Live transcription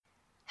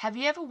Have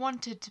you ever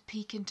wanted to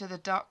peek into the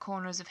dark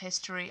corners of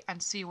history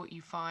and see what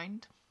you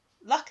find?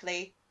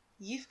 Luckily,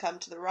 you've come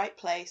to the right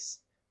place.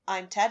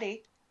 I'm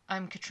Teddy.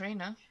 I'm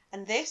Katrina.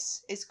 And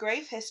this is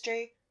Grave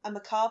History, a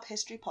macabre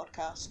history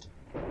podcast.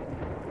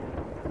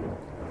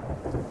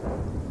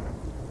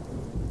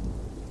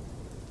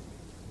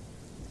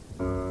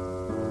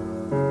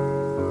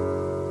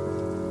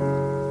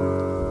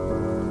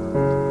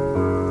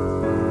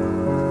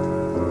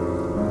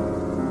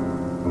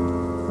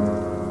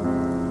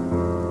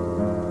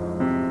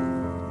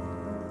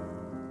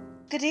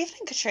 Good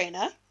evening,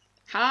 Katrina.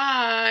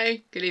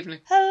 Hi. Good evening.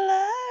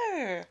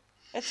 Hello.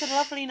 It's a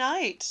lovely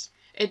night.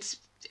 It's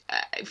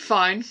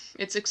fine.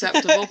 It's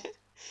acceptable.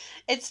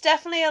 It's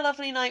definitely a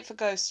lovely night for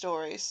ghost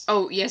stories.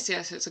 Oh, yes.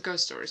 It's a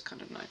ghost stories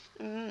kind of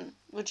night.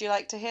 Would you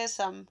like to hear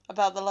some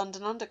about the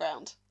London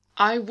Underground?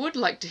 I would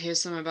like to hear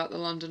some about the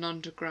London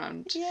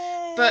Underground.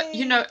 Yay! But,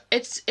 you know,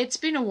 it's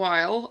been a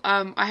while.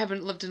 I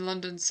haven't lived in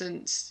London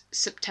since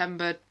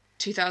September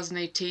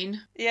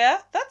 2018. Yeah,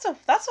 that's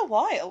a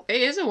while.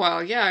 It is a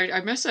while, yeah.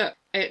 I miss it.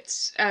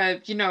 It's,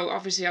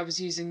 obviously I was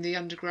using the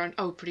Underground,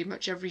 pretty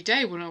much every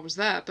day when I was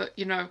there. But,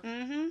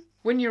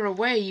 when you're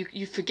away,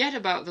 you forget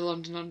about the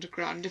London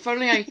Underground. If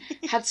only I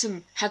had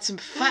some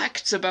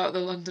facts about the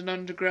London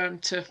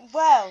Underground to...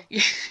 Well,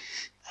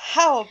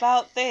 how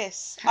about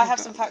this? I have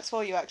some facts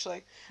for you,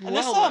 actually. And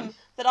there's some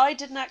that I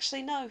didn't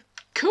actually know.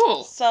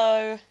 Cool.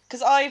 So,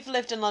 because I've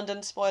lived in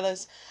London,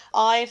 spoilers,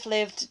 I've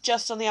lived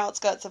just on the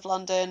outskirts of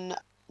London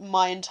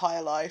my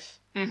entire life.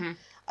 Mm-hmm.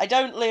 I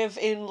don't live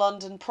in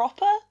London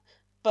proper,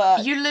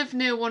 but... You live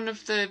near one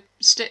of the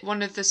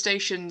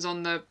stations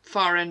on the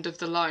far end of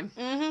the line.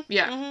 Mm-hmm.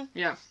 Yeah, mm-hmm.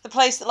 yeah. The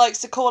place that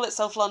likes to call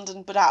itself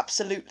London, but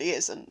absolutely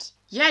isn't.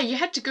 Yeah, you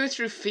had to go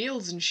through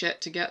fields and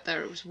shit to get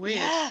there. It was weird.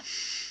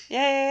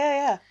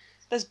 Yeah.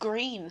 There's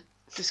green.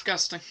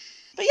 Disgusting.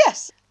 But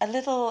yes, a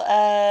little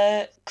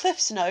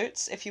Cliff's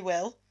Notes, if you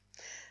will,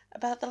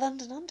 about the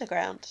London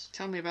Underground.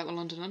 Tell me about the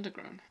London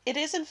Underground. It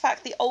is, in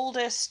fact, the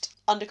oldest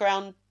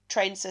underground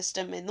train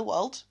system in the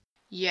world.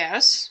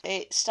 Yes.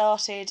 It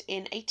started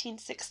in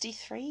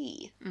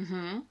 1863.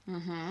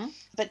 Mm-hmm.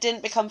 But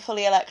didn't become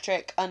fully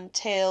electric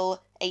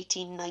until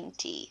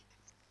 1890.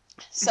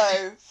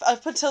 So,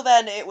 up until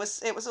then, it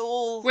was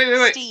all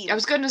Wait. steam. I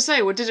was going to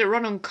say, did it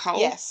run on coal?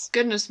 Yes.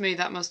 Goodness me,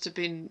 that must have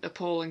been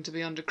appalling to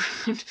be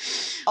underground.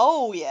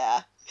 Oh,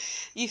 yeah.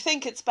 You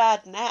think it's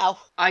bad now.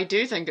 I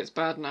do think it's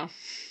bad now.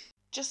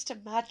 Just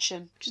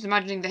imagine. Just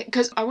imagining that,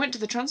 because I went to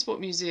the Transport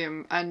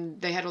Museum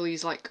and they had all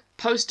these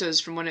posters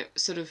from when it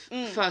sort of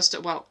first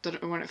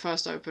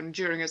opened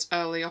during its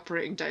early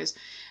operating days,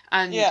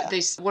 and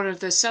one of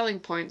the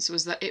selling points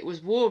was that it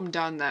was warm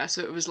down there,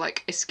 so it was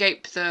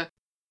escape the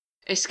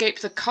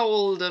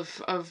cold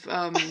of of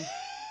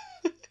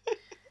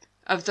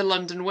the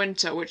London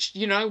winter, which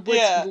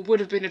would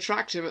have been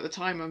attractive at the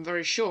time, I'm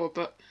very sure,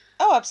 but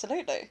oh,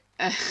 absolutely.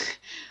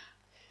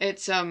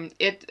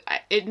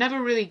 It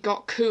never really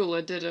got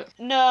cooler, did it?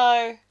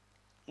 No,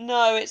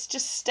 it's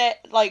just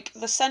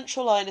the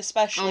Central Line,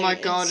 especially. Oh my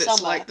god, in it's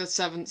summer. like the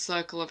seventh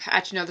circle of...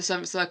 Actually, no, the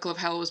seventh circle of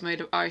hell was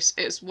made of ice.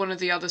 It's one of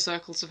the other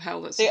circles of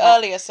hell that's the hot.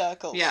 earlier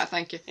circles. Yeah,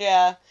 thank you.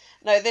 Yeah.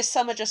 No, this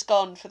summer just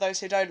gone, for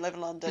those who don't live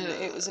in London,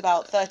 it was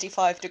about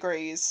 35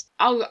 degrees.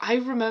 Oh, I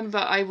remember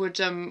I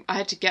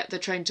had to get the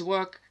train to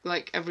work,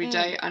 every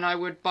day, and I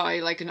would buy,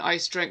 an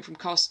iced drink from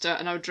Costa,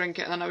 and I would drink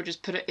it, and then I would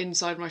just put it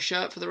inside my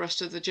shirt for the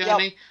rest of the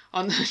journey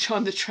on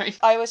the train.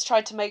 I always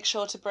tried to make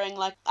sure to bring,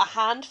 a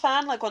hand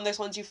fan, one of those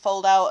ones you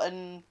fold out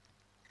and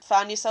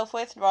fan yourself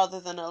with,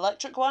 rather than an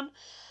electric one.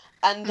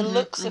 And the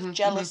looks of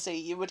jealousy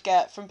you would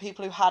get from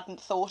people who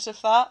hadn't thought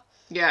of that.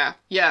 Yeah.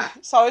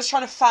 So I was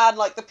trying to fan,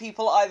 the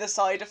people either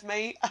side of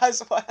me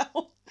as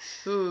well.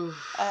 Ooh.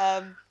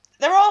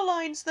 There are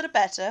lines that are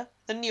better,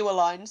 the newer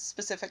lines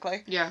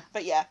specifically. Yeah.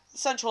 But yeah,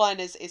 Central Line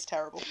is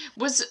terrible.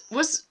 Was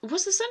the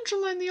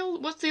Central Line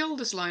what's the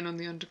oldest line on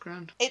the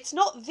Underground? It's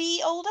not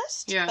the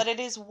oldest, yeah, but it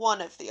is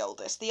one of the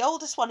oldest. The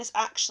oldest one is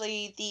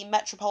actually the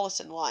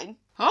Metropolitan Line.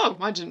 Oh,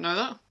 I didn't know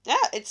that. Yeah,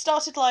 it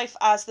started life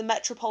as the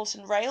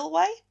Metropolitan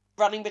Railway,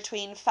 running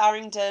between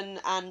Farringdon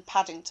and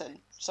Paddington.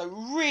 So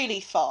really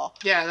far.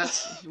 Yeah,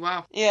 that's...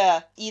 wow.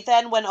 Yeah. You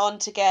then went on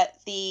to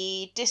get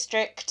the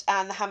District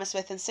and the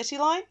Hammersmith and City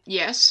Line.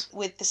 Yes.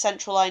 With the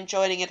Central Line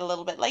joining it a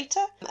little bit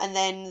later. And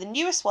then the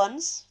newest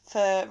ones,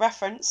 for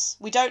reference,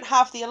 we don't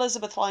have the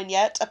Elizabeth Line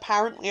yet.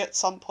 Apparently at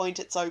some point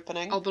it's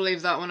opening. I'll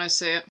believe that when I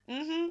see it.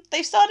 Mm-hmm.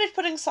 They've started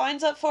putting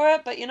signs up for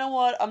it, but you know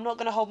what? I'm not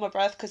going to hold my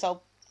breath because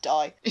I'll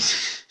die.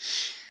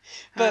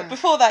 But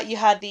before that you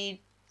had the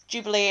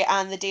Jubilee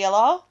and the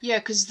DLR. Yeah,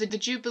 because the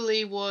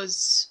Jubilee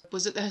was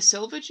it the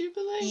Silver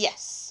Jubilee?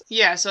 Yes.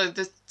 Yeah, so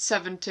the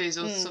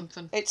 70s or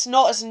something. It's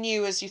not as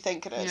new as you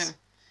think it is.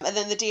 Yeah. And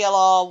then the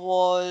DLR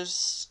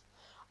was,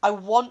 I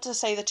want to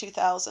say the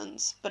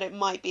 2000s, but it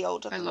might be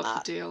older than that. I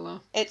love the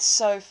DLR. It's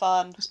so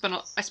fun.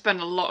 I spend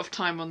a lot of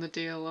time on the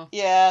DLR.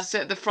 Yeah.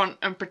 Sit at the front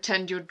and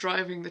pretend you're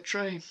driving the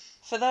train.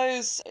 For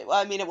those,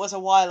 I mean, it was a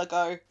while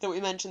ago that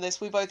we mentioned this.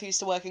 We both used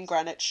to work in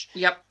Greenwich.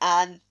 Yep.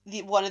 And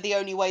one of the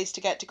only ways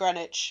to get to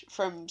Greenwich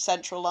from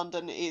central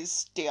London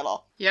is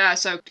DLR. Yeah,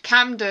 so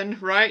Camden,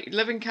 right? You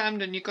live in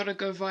Camden, you gotta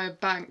go via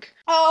Bank.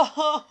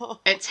 Oh!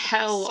 It's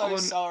hell so on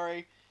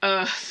sorry.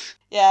 earth.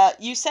 Yeah,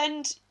 you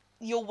send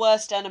your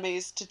worst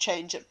enemies to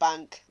change at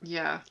Bank.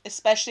 Yeah.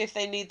 Especially if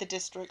they need the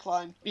district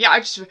line. Yeah,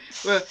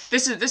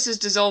 this is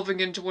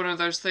dissolving into one of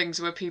those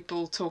things where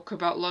people talk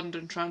about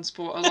London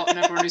transport a lot, and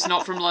everyone who's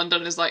not from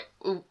London is like,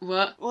 "Ooh,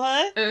 what?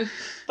 What?"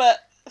 But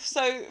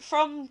so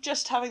from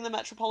just having the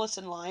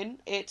Metropolitan line,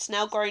 it's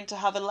now grown to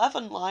have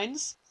 11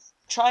 lines.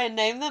 Try and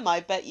name them, I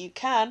bet you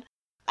can.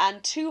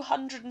 And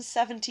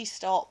 270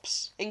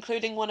 stops,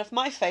 including one of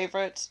my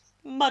favourites,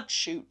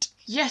 Mudchute.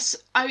 Yes.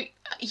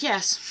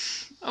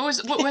 Oh,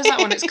 where's that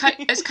one?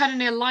 It's kind of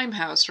near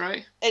Limehouse,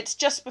 right? It's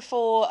just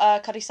before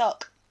Cuddy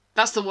Suck.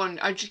 That's the one.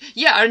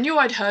 I knew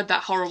I'd heard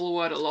that horrible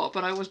word a lot,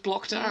 but I always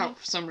blocked it out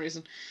for some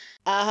reason.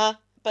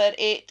 But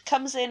it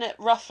comes in at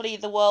roughly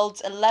the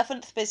world's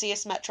 11th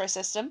busiest metro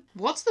system.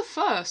 What's the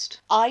first?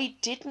 I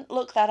didn't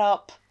look that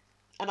up,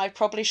 and I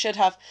probably should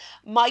have.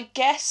 My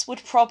guess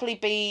would probably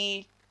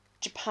be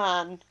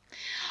Japan.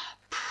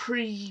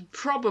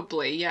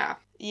 Probably, yeah.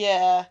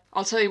 Yeah.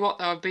 I'll tell you what,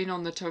 though, I've been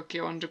on the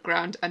Tokyo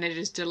Underground, and it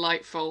is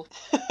delightful.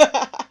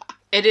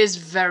 It is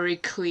very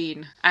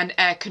clean and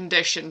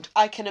air-conditioned.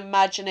 I can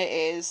imagine it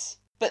is.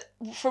 But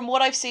from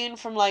what I've seen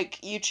from, like,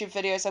 YouTube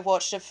videos I've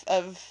watched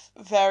of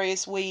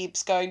various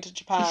weebs going to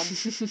Japan,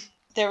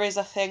 there is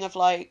a thing of,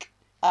 like,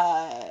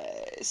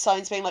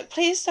 signs being like,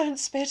 please don't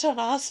spit on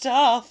our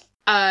stuff.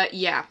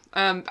 Yeah.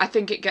 I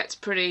think it gets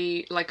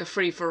pretty, like, a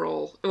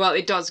free-for-all. Well,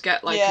 it does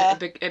get, like,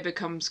 it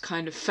becomes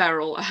kind of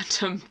feral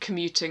at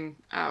commuting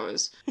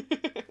hours.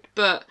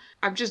 But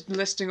I'm just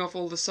listing off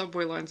all the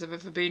subway lines I've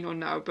ever been on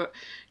now, but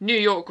New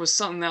York was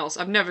something else.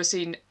 I've never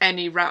seen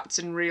any rats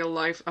in real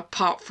life,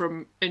 apart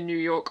from in New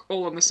York,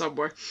 all on the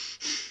subway.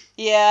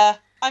 Yeah.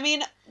 I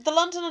mean, the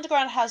London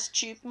Underground has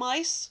tube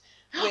mice,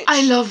 which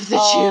I love the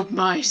tube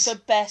mice. The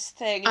best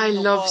thing in I the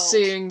love world.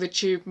 seeing the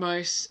tube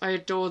mice. I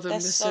adore them.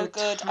 They're so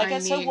good. Tiny I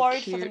get so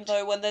worried for them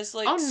though when there's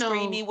like no.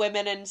 screamy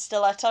women in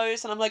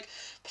stilettos, and I'm like,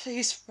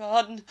 please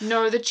run.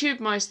 No, the tube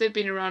mice, they've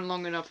been around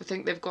long enough. I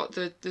think they've got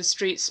the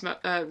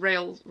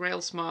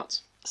rail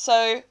smarts.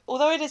 So,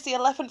 although it is the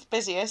 11th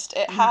busiest,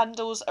 it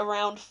handles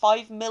around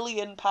 5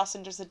 million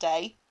passengers a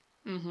day.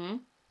 Mm-hmm.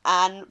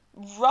 And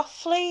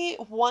roughly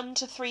 1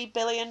 to 3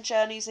 billion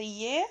journeys a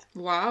year.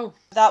 Wow.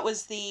 That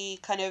was the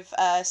kind of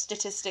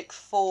statistic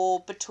for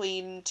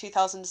between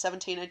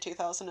 2017 and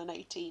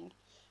 2018,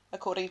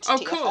 according to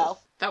TfL. Cool.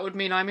 That would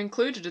mean I'm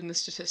included in the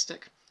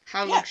statistic.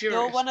 How luxurious.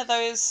 You're one of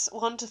those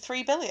 1 to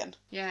 3 billion.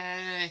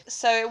 Yay.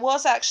 So it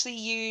was actually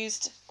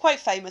used, quite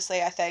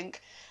famously I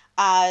think,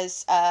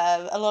 as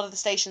a lot of the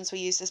stations were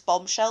used as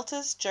bomb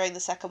shelters during the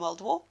Second World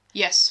War.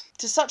 Yes.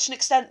 To such an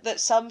extent that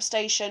some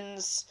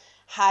stations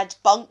had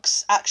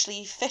bunks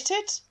actually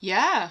fitted.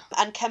 Yeah.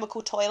 And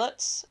chemical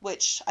toilets,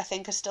 which I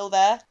think are still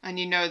there. And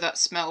you know that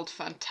smelled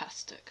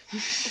fantastic.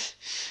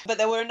 But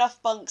there were enough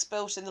bunks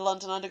built in the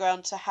London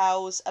Underground to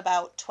house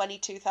about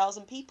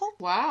 22,000 people.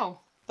 Wow.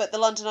 But the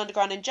London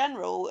Underground in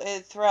general,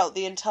 throughout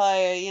the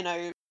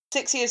entire,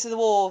 6 years of the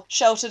war,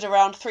 sheltered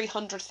around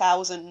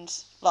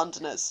 300,000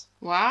 Londoners.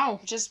 Wow.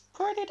 Which is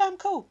pretty damn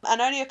cool.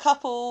 And only a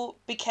couple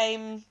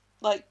became,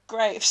 like,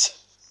 graves.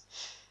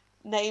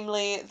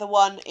 Namely, the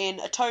one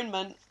in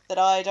Atonement that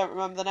I don't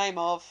remember the name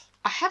of.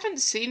 I haven't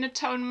seen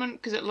Atonement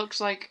because it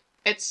looks like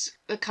it's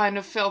the kind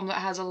of film that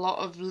has a lot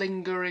of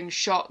lingering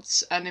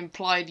shots and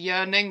implied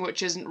yearning,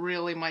 which isn't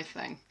really my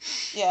thing.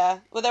 Yeah.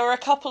 Well, there were a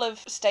couple of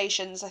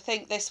stations. I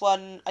think this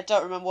one, I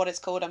don't remember what it's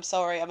called. I'm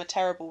sorry. I'm a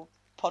terrible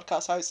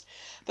podcast host.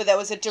 But there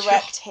was a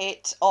direct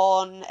hit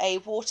on a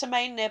water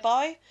main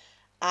nearby,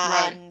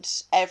 and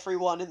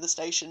everyone in the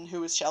station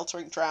who was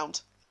sheltering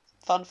drowned.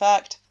 Fun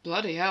fact.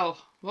 Bloody hell.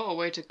 What a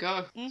way to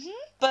go. Mm-hmm.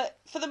 But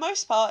for the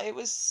most part, it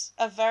was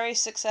a very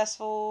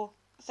successful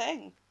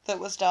thing that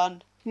was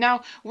done.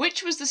 Now,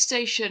 which was the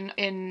station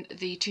in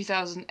the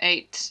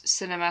 2008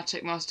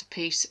 cinematic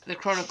masterpiece, The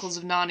Chronicles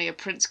of Narnia,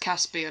 Prince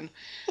Caspian,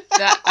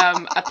 that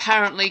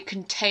apparently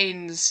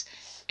contains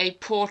a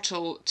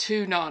portal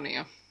to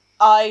Narnia?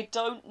 I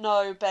don't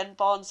know. Ben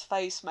Barnes'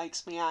 face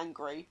makes me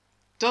angry.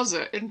 Does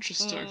it?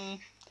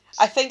 Interesting.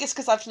 I think it's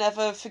because I've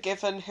never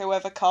forgiven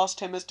whoever cast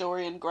him as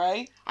Dorian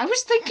Gray. I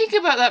was thinking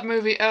about that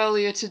movie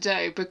earlier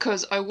today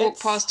because I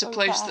walked past a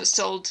place that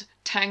sold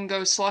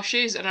Tango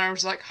slushies and I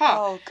was like,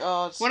 oh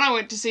god. When I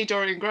went to see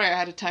Dorian Gray I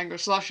had a Tango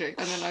slushie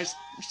and then I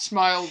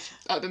smiled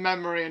at the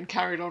memory and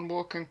carried on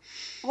walking.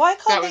 Why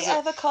can't they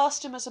ever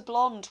cast him as a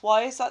blonde?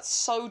 Why is that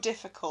so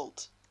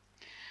difficult?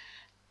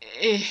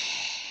 I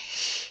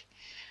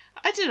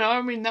don't know,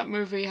 I mean that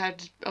movie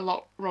had a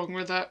lot wrong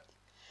with it.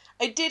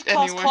 It did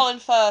cast Colin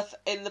Firth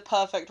in the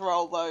perfect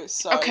role, though.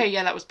 So okay,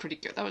 yeah, that was pretty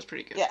good. Yeah. That was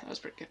pretty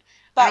good.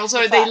 Back and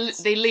also,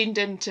 they leaned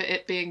into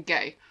it being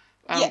gay,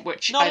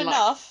 which not I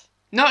enough.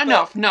 Not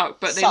enough, no,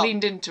 but they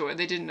leaned into it.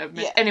 They didn't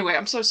admit. Yeah. Anyway,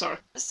 I'm so sorry.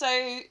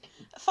 So,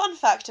 fun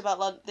fact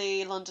about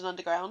the London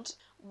Underground.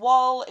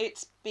 While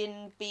it's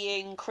been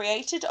being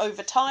created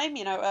over time,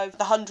 over the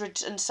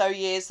 100 and so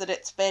years that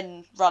it's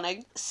been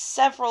running,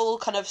 several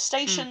kind of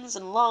stations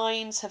and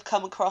lines have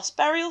come across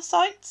burial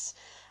sites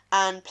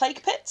and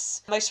plague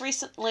pits. Most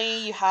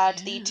recently, you had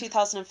the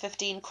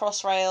 2015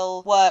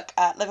 Crossrail work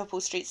at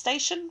Liverpool Street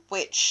Station,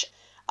 which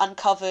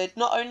uncovered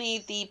not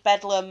only the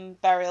Bedlam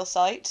burial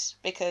site,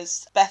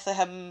 because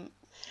Bethlehem...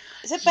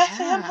 Is it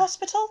Bethlehem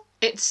Hospital?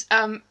 It's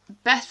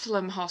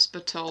Bethlehem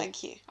Hospital.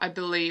 Thank you. I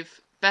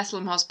believe.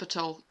 Bethlehem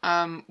Hospital,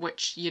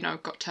 which,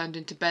 got turned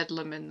into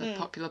Bedlam in the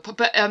popular...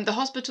 But the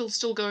hospital's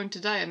still going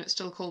today, and it's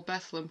still called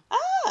Bethlehem.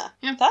 Ah,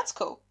 yeah. That's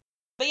cool.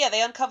 But yeah,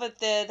 they uncovered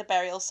the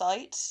burial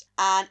site,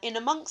 and in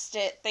amongst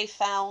it, they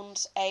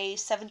found a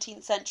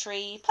 17th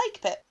century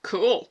plague pit.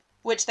 Cool.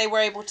 Which they were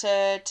able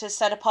to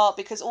set apart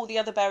because all the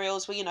other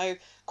burials were,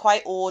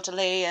 quite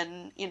orderly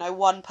and,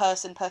 one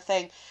person per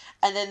thing.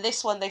 And then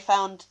this one, they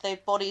found the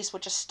bodies were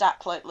just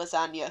stacked like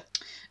lasagna.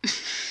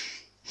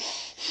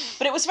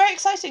 But it was very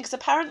exciting because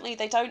apparently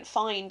they don't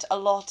find a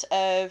lot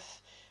of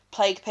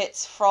plague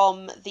pits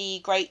from the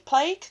Great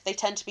Plague. They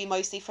tend to be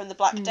mostly from the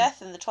Black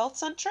Death in the 12th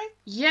century.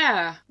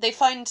 Yeah. They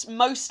find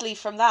mostly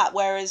from that,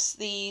 whereas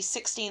the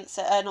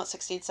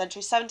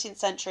 17th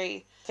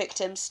century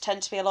victims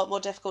tend to be a lot more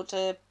difficult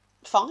to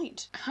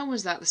find. How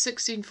was that? The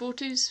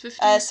 1640s, 50s?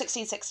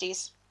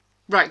 1660s.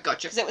 Right,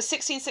 gotcha. Because it was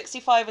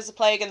 1665 was the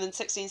plague, and then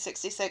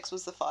 1666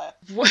 was the fire.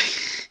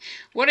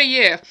 What a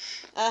year.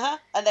 Uh-huh.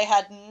 And they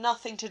had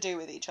nothing to do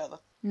with each other.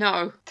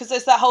 No. Because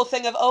there's that whole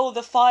thing of,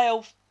 the fire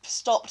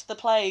stopped the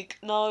plague.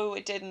 No,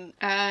 it didn't.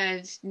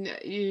 I've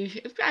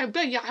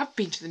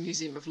been to the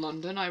Museum of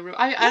London.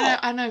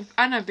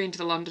 I've been to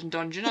the London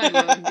Dungeon. I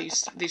learned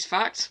these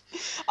facts.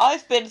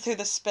 I've been through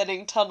the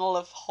spinning tunnel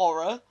of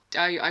horror.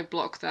 I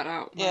blocked that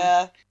out. Man.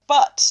 Yeah.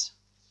 But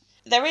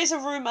there is a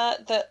rumour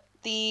that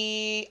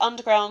the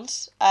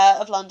underground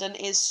of London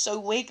is so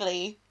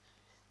wiggly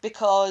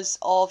because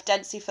of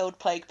densely filled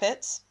plague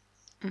pits.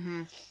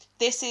 Mm-hmm.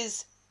 This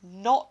is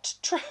not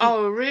true.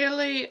 Oh,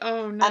 really?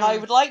 Oh, no. And I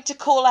would like to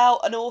call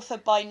out an author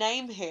by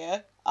name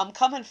here. I'm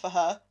coming for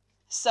her.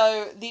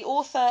 So, the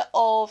author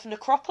of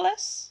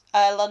Necropolis,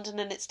 London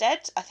and Its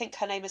Dead, I think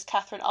her name is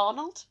Catherine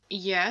Arnold.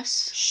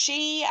 Yes.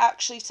 She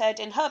actually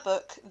said in her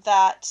book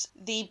that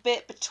the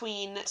bit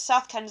between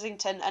South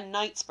Kensington and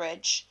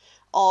Knightsbridge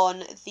on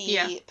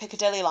the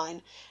Piccadilly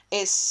line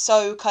is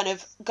so kind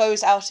of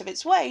goes out of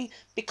its way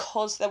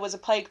because there was a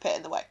plague pit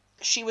in the way.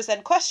 She was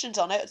then questioned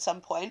on it at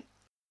some point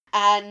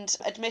and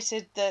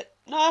admitted that,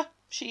 no,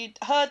 she'd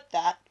heard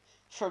that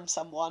from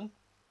someone.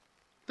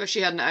 But she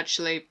hadn't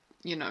actually,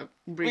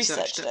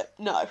 researched it.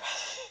 No.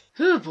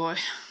 Oh, boy.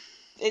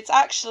 It's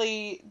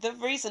actually, the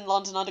reason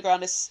London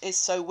Underground is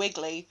so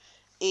wiggly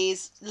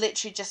is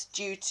literally just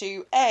due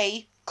to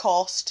A,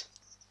 cost.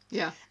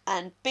 Yeah.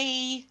 And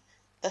B,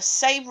 the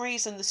same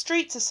reason the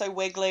streets are so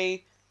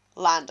wiggly,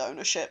 land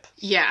ownership.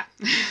 Yeah.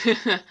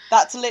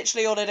 That's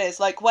literally all it is.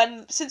 Like,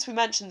 since we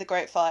mentioned the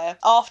Great Fire,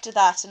 after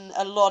that and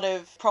a lot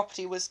of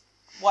property was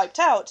wiped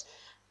out,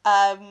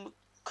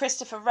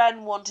 Christopher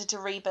Wren wanted to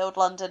rebuild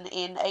London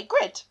in a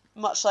grid,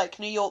 much like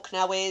New York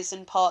now is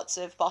and parts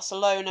of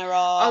Barcelona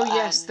are. Oh,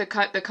 yes, the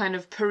kind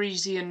of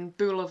Parisian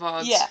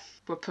boulevards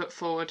were put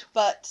forward.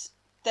 But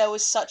there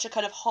was such a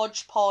kind of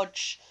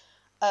hodgepodge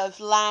of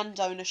land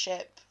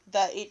ownership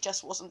that it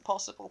just wasn't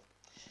possible.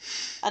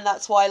 And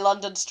that's why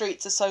London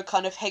streets are so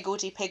kind of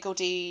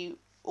higgledy-piggledy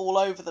all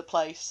over the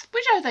place.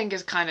 Which I think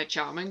is kind of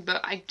charming,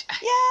 but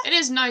it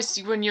is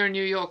nice when you're in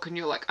New York and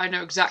you're like, I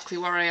know exactly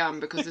where I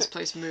am because this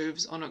place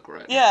moves on a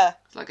grid. Yeah.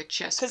 It's like a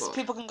chessboard. Because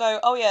people can go,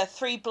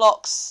 3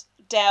 blocks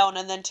down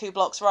and then 2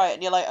 blocks right,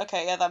 and you're like,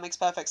 okay, yeah, that makes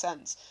perfect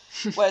sense.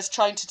 Whereas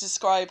trying to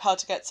describe how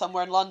to get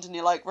somewhere in London,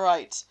 you're like,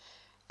 right,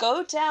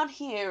 go down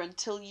here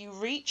until you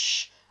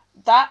reach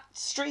that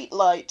street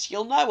light,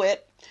 you'll know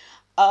it.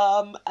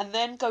 And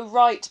then go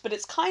right, but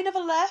it's kind of a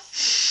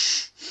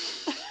left.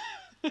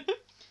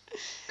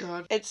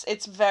 God.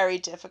 It's very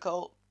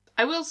difficult.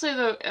 I will say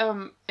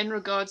though, in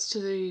regards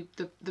to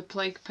the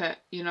plague pit,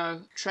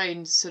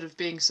 trains sort of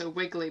being so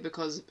wiggly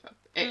because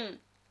it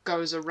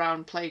goes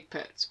around plague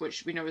pits,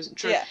 which we know isn't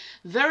true. Yeah.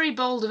 Very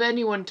bold of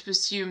anyone to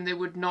assume they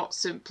would not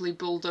simply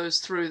bulldoze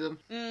through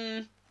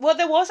them. Well,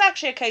 there was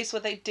actually a case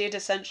where they did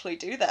essentially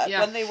do that.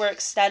 Yeah. When they were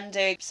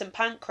extending St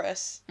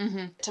Pancras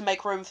to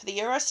make room for the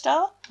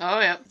Eurostar. Oh,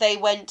 yeah. They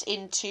went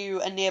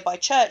into a nearby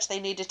church. They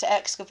needed to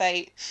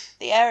excavate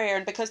the area,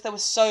 and because there were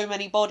so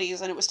many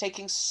bodies and it was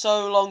taking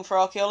so long for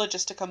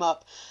archaeologists to come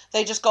up,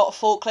 they just got a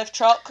forklift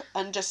truck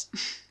and just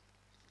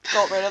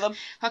got rid of them.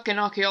 Fucking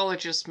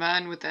archaeologists,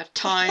 man, with their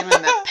time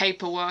and their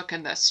paperwork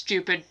and their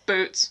stupid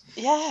boots.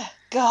 Yeah,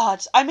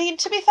 God. I mean,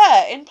 to be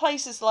fair, in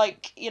places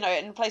like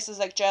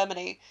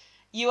Germany,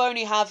 you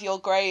only have your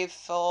grave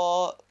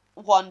for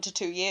 1 to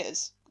 2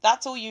 years.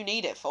 That's all you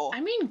need it for.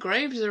 I mean,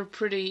 graves are a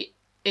pretty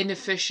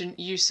inefficient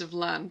use of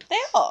land. They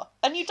are.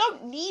 And you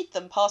don't need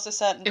them past a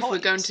certain point. If we're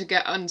going to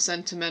get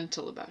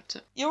unsentimental about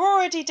it. You're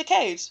already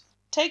decayed.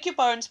 Take your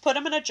bones, put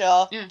them in a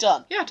jar,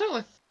 done. Yeah,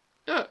 totally.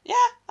 Do it. Yeah,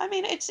 I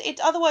mean,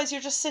 otherwise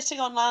you're just sitting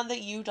on land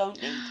that you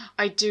don't need.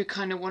 I do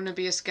kind of want to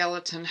be a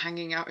skeleton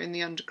hanging out in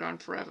the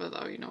underground forever,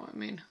 though, you know what I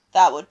mean?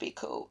 That would be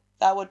cool.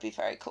 That would be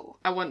very cool.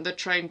 I want the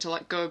train to,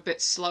 like, go a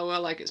bit slower,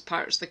 like it's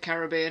Pirates of the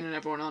Caribbean, and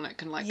everyone on it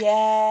can, like,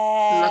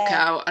 yeah, look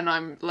out, and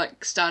I'm,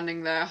 like,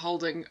 standing there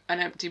holding an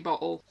empty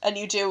bottle. And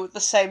you do the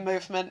same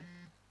movement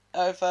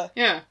over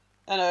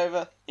and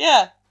over.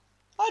 Yeah,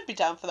 I'd be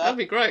down for that. That'd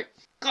be great.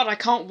 God, I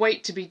can't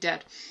wait to be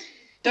dead.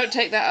 Don't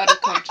take that out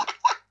of context.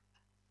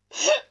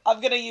 I'm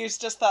going to use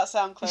just that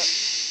sound clip.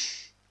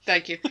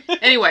 Thank you.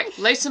 Anyway,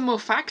 lay some more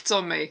facts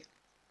on me.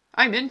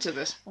 I'm into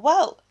this.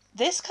 Well,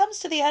 this comes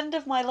to the end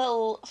of my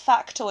little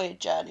factoid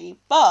journey,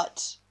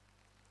 but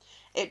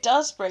it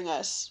does bring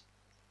us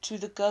to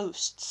the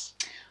ghosts.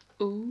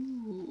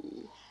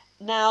 Ooh.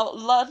 Now,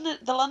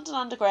 the London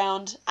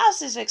Underground,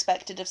 as is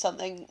expected of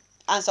something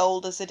as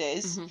old as it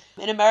is,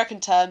 in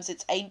American terms,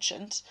 it's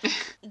ancient.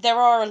 There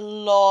are a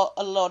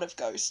lot of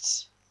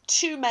ghosts.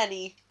 Too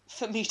many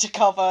for me to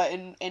cover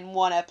in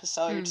one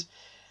episode.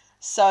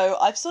 So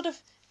I've sort of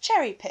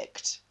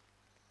cherry-picked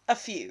a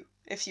few,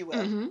 if you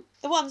will.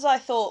 The ones I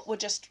thought were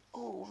just,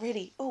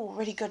 really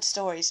good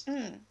stories.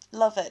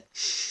 Love it.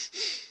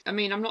 I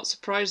mean, I'm not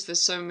surprised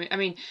there's so many. I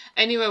mean,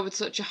 anywhere with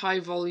such a high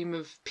volume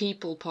of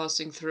people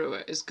passing through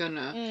it is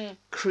gonna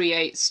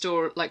create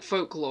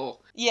folklore.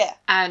 Yeah.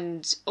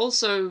 And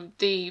also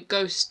the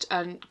ghosts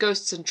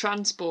and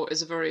transport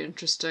is a very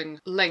interesting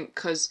link,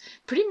 because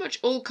pretty much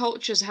all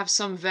cultures have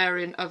some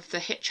variant of the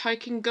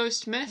hitchhiking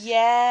ghost myth.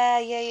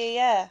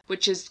 Yeah.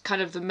 Which is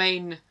kind of the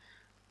main,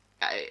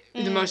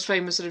 the most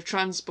famous sort of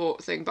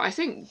transport thing. But I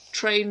think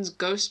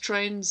ghost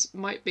trains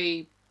might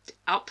be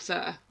up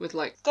there with,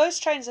 like...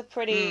 Ghost trains are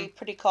pretty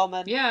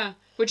common. Yeah,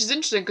 which is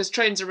interesting because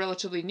trains are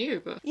relatively new,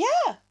 but...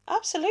 Yeah,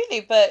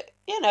 absolutely. But,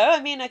 I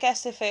mean, I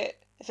guess if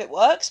it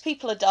works,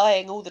 people are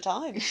dying all the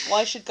time.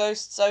 Why should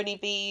ghosts only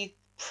be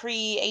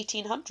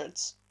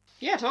pre-1800s?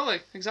 Yeah, totally.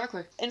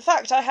 Exactly. In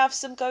fact, I have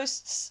some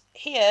ghosts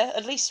here,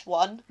 at least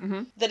one,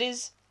 that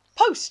is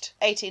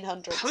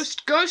post-1800s.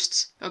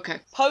 Post-ghosts? Okay.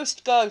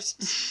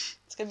 Post-ghosts.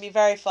 It's going to be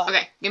very fun.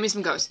 Okay, give me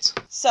some ghosts.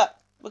 So,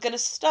 we're going to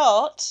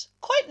start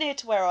quite near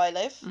to where I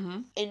live,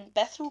 in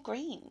Bethnal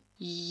Green.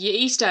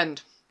 East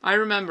End. I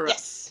remember it.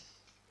 Yes.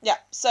 Yeah,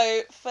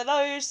 so for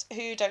those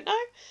who don't know,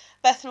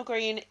 Bethnal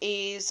Green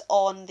is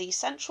on the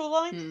Central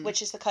Line,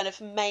 which is the kind of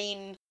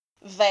main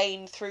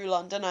vein through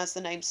London, as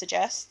the name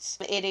suggests.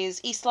 It is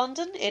East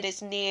London. It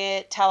is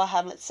near Tower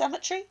Hamlets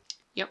Cemetery.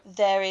 Yep.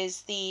 There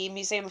is the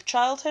Museum of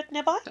Childhood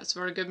nearby. That's a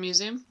very good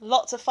museum.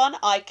 Lots of fun.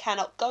 I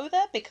cannot go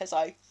there because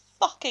I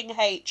fucking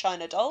hate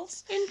China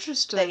dolls.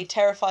 Interesting. They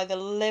terrify the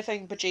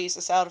living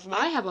bejesus out of me.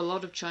 I have a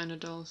lot of China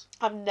dolls.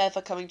 I'm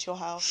never coming to your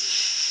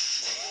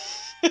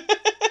house.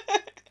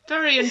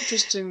 Very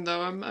interesting,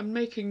 though. I'm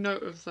making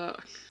note of that.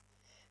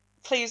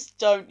 Please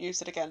don't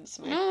use it against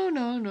me. No.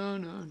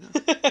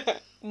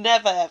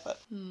 Never ever.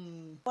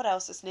 What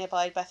else is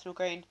nearby Bethnal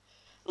Green?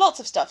 Lots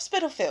of stuff.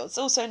 Spitalfields,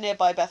 also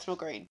nearby Bethnal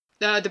Green.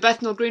 The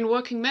Bethnal Green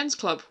Working Men's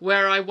Club,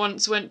 where I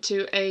once went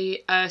to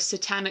a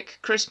satanic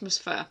Christmas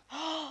fair.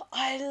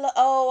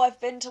 I've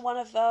been to one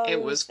of those.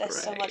 It was They're great.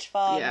 so much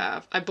fun.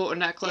 Yeah, I bought a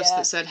necklace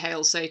that said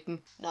Hail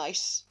Satan.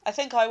 Nice. I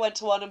think I went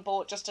to one and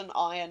bought just an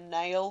iron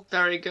nail.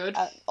 Very good.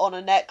 On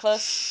a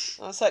necklace.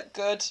 Was that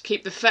good?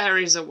 Keep the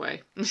fairies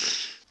away.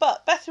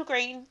 But Bethnal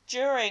Green,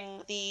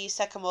 during the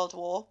Second World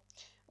War,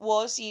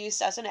 was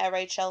used as an air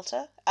raid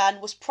shelter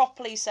and was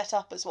properly set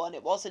up as one.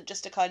 It wasn't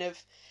just a kind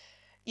of,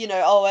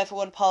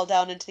 everyone piled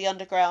down into the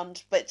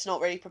underground, but it's not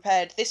really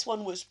prepared. This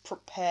one was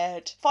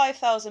prepared.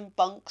 5,000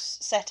 bunks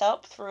set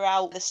up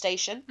throughout the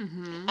station,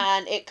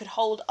 and it could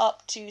hold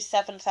up to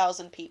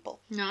 7,000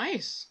 people.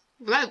 Nice.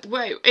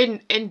 Wait,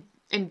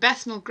 in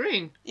Bethnal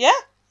Green? Yeah.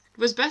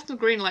 Was Bethnal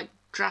Green, like,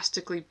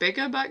 drastically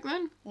bigger back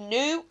then?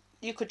 No.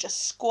 You could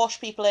just squash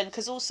people in,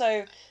 because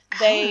also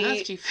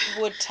they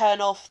would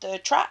turn off the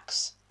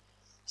tracks,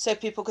 so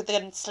people could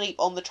then sleep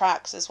on the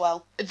tracks as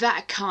well.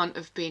 That can't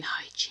have been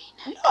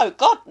hygienic. No,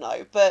 God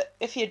no, but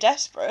if you're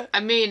desperate... I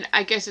mean,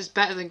 I guess it's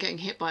better than getting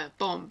hit by a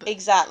bomb. But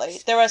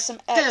exactly. There are some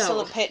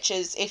excellent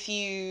pictures if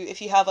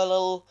you have a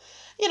little,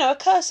 a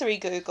cursory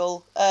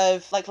Google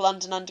of, like,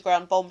 London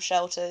Underground bomb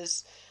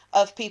shelters,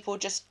 of people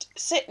just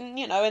sitting,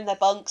 in their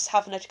bunks,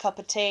 having a cup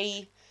of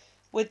tea,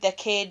 with their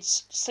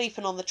kids,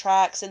 sleeping on the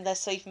tracks in their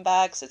sleeping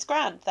bags. It's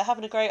grand. They're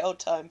having a great old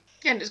time.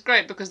 Yeah, and it's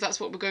great because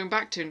that's what we're going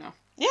back to now.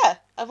 Yeah,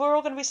 and we're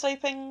all going to be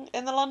sleeping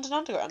in the London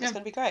Underground. Yeah. It's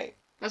going to be great.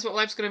 That's what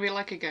life's going to be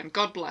like again.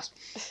 God bless.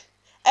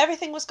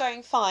 Everything was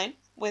going fine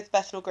with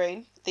Bethnal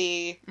Green,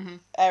 the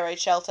air raid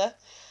shelter,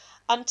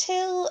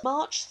 until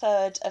March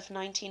 3rd of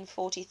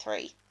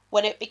 1943,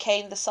 when it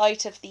became the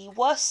site of the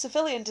worst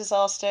civilian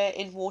disaster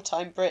in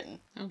wartime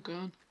Britain. Oh,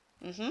 God.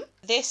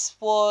 This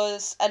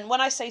was, and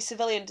when I say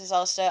civilian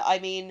disaster, I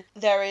mean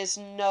there is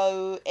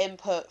no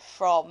input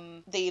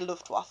from the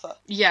Luftwaffe.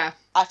 Yeah.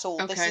 At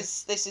all. Okay.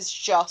 This is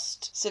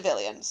just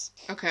civilians.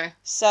 Okay.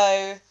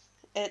 So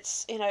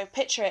it's,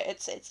 picture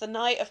it. It's the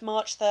night of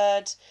March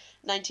 3rd,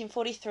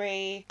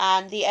 1943,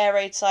 and the air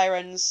raid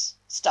sirens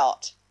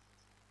start.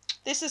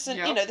 This isn't,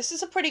 this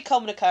is a pretty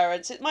common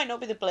occurrence. It might not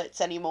be the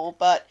Blitz anymore,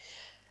 but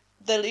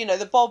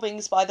the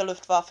bombings by the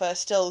Luftwaffe are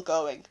still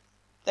going.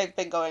 They've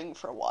been going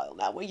for a while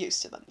now. We're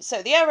used to them.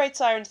 So the air raid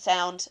sirens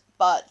sound,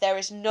 but there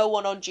is no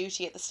one on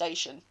duty at the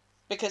station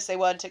because they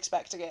weren't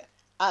expecting it,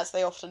 as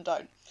they often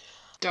don't.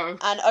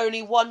 And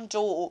only one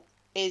door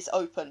is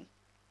open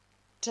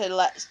to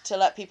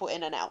let people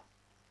in and out.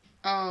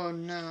 Oh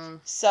no.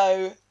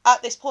 So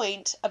at this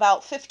point,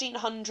 about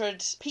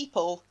 1,500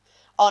 people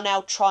are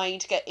now trying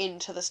to get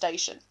into the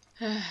station.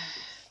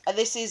 And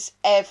this is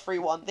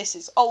everyone. This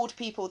is old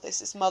people,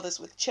 this is mothers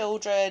with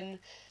children,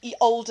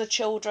 older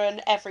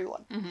children,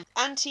 everyone. Mm-hmm.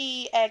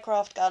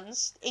 Anti-aircraft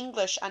guns,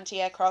 English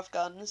anti-aircraft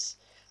guns,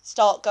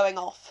 start going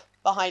off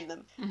behind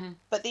them. Mm-hmm.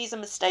 But these are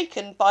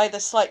mistaken by the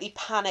slightly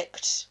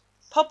panicked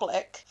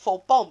public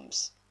for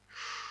bombs.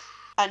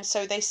 And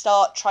so they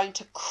start trying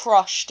to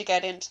crush to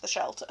get into the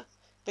shelter.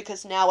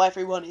 Because now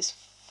everyone is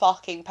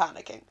fucking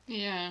panicking.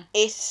 Yeah.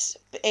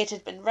 It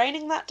had been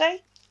raining that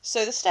day,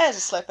 so the stairs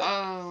are slipping.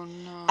 Oh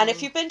no. And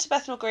if you've been to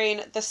Bethnal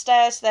Green, the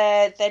stairs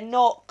there, they're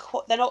not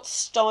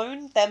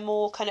stone, they're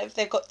more kind of,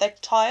 they're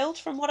tiled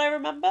from what I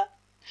remember.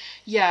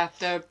 Yeah,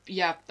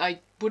 I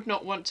would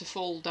not want to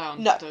fall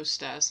down those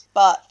stairs.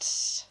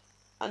 But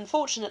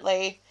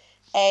unfortunately,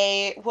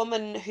 a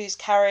woman who's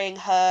carrying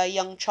her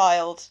young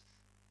child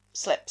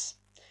slips.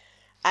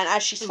 And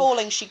as she's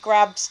falling, she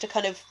grabs to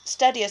kind of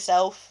steady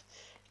herself,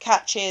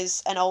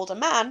 catches an older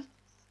man,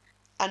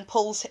 and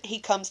pulls, he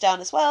comes down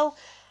as well.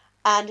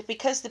 And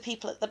because the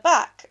people at the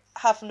back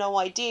have no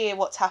idea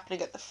what's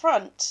happening at the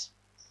front,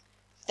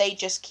 they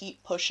just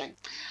keep pushing.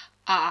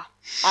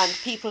 And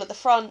people at the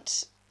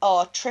front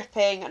are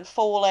tripping and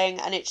falling,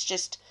 and it's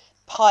just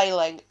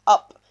piling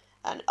up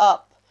and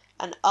up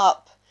and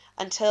up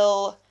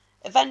until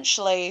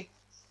eventually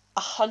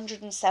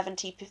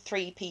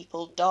 173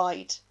 people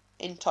died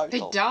in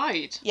total. They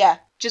died? Yeah.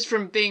 Just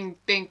from being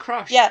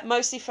crushed? Yeah,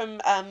 mostly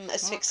from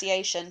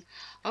asphyxiation.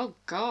 Oh,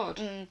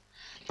 God.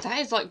 That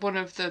is like one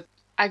of the...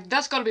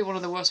 that's got to be one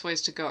of the worst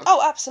ways to go.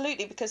 Oh,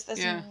 absolutely, because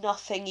there's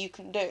nothing you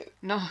can do.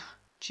 No.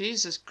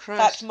 Jesus Christ.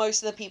 In fact,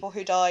 most of the people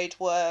who died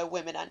were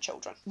women and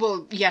children.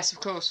 Well, yes,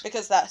 of course.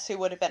 Because that's who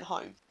would have been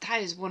home.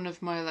 That is one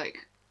of my,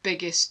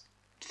 biggest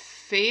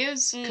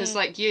fears. Because,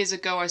 years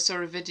ago I saw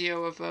a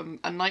video of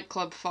a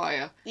nightclub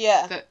fire.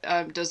 Yeah.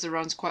 That does the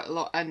rounds quite a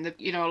lot. And,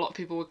 a lot of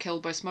people were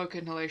killed by smoke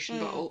inhalation.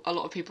 But a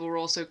lot of people were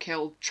also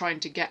killed trying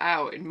to get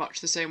out in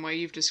much the same way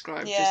you've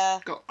described. Yeah.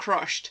 Just got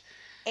crushed.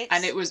 It's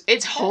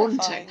terrifying.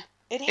 haunting.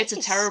 It's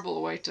a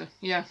terrible way to,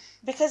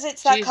 Because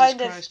it's that Jesus kind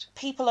Christ. of,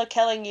 people are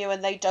killing you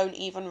and they don't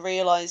even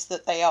realise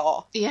that they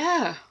are.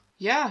 Yeah.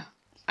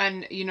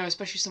 And,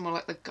 especially someone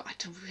like I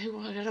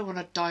don't want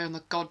to die on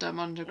the goddamn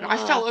underground. I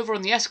fell over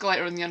on the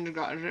escalator in the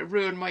underground and it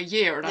ruined my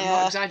year, and I'm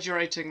not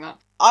exaggerating that.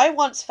 I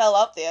once fell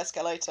up the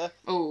escalator.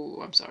 Oh,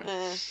 I'm sorry.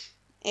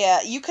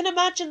 Yeah, you can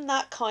imagine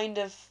that kind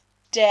of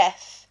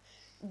death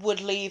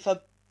would leave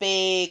a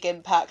big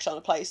impact on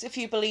a place. If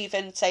you believe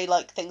in, say,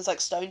 things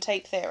like stone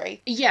tape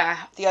theory. Yeah.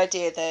 The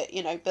idea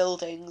that,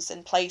 buildings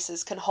and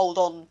places can hold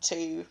on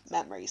to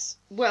memories.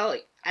 Well,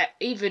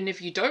 even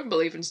if you don't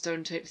believe in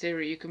stone tape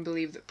theory, you can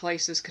believe that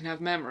places can have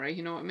memory,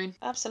 you know what I mean?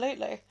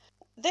 Absolutely.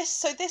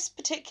 This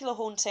particular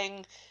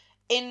haunting,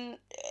 in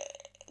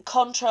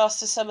contrast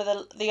to some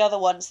of the other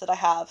ones that I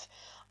have,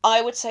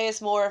 I would say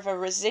is more of a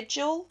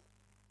residual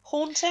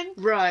haunting.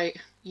 Right.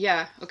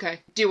 Yeah, okay.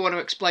 Do you want to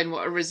explain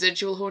what a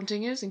residual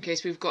haunting is, in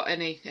case we've got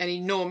any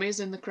normies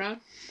in the crowd?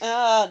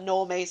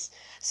 Normies.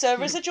 So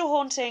residual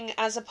haunting,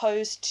 as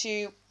opposed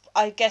to,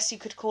 I guess you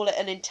could call it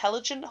an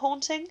intelligent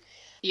haunting,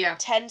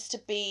 tends to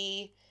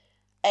be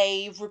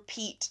a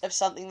repeat of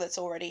something that's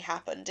already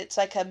happened. It's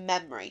like a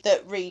memory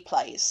that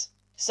replays.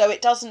 So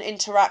it doesn't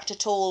interact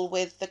at all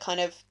with the kind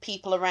of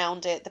people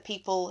around it. The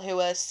people who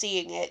are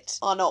seeing it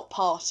are not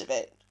part of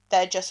it.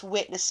 They're just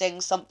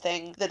witnessing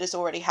something that has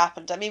already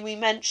happened. I mean, we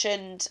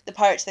mentioned the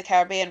Pirates of the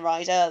Caribbean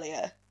ride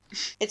earlier.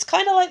 It's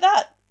kind of like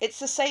that. It's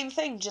the same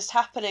thing, just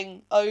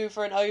happening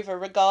over and over,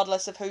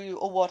 regardless of who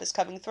or what is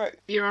coming through.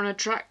 You're on a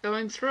track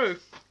going through.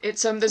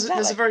 It's there's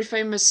a very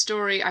famous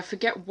story, I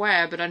forget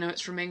where, but I know it's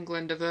from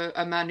England, of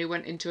a man who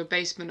went into a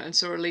basement and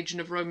saw a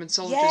legion of Roman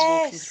soldiers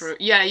walking through.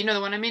 Yeah, you know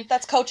the one I mean?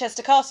 That's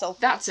Colchester Castle.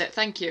 That's it,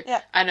 thank you.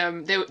 Yeah.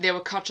 And they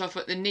were cut off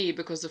at the knee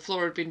because the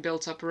floor had been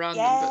built up around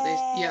them,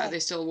 but they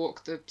still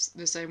walk the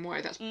same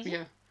way. That's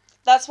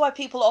That's why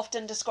people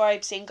often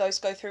describe seeing ghosts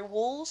go through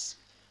walls.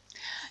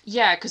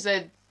 Yeah, because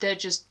they're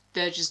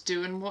just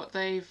doing what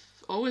they've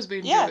always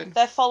been doing. Yeah,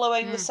 they're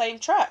following the same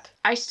track.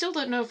 I still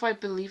don't know if I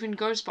believe in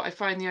ghosts, but I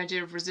find the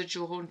idea of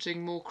residual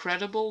haunting more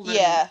credible than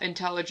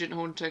intelligent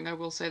haunting, I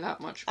will say that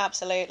much.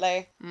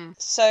 Absolutely.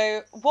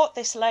 So what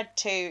this led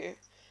to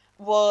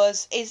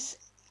is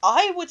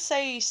I would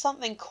say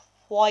something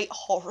quite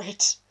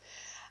horrid.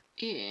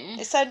 Yeah.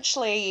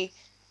 Essentially,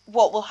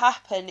 what will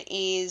happen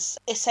is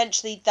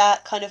essentially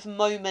that kind of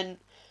moment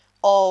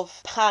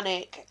of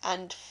panic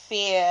and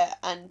fear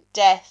and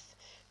death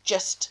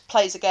just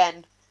plays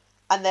again,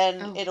 and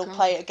then it'll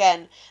play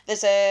again.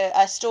 There's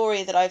a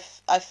story that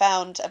I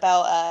found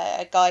about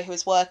a guy who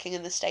was working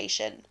in the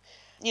station.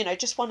 You know,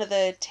 just one of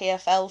the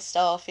TFL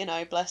staff, you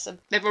know, bless him.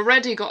 They've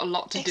already got a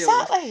lot to deal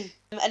with. Exactly.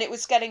 And he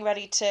was getting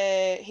ready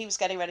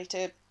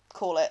to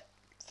call it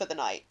for the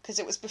night, because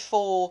it was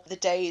before the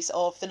days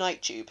of the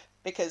night tube.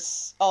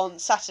 Because on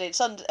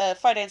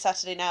Friday and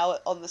Saturday now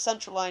on the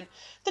Central Line,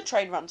 the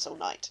train runs all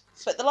night.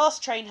 But the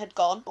last train had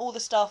gone, all the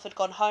staff had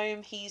gone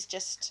home, he's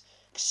just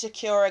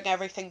securing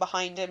everything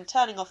behind him,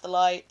 turning off the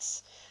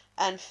lights,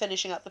 and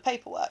finishing up the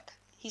paperwork.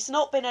 He's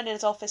not been in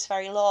his office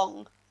very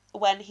long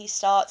when he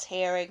starts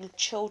hearing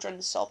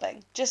children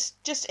sobbing.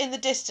 Just in the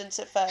distance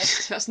at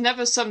first. That's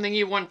never something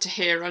you want to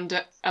hear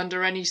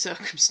under any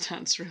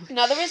circumstance, really.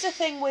 Now, there is a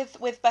thing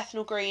with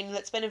Bethnal Green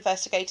that's been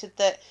investigated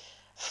that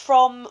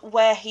from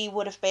where he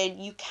would have been,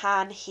 you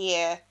can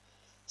hear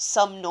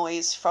some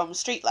noise from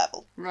street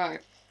level.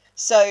 Right.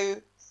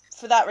 So,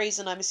 for that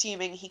reason, I'm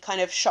assuming he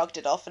kind of shrugged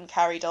it off and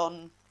carried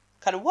on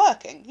kind of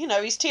working. You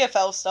know, he's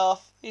TFL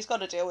staff. He's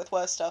got to deal with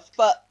worse stuff.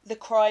 But the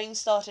crying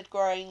started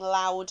growing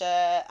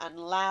louder and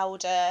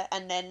louder,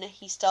 and then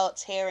he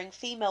starts hearing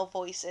female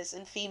voices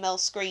and female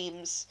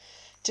screams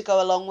to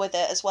go along with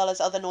it, as well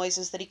as other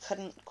noises that he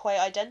couldn't quite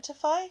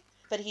identify.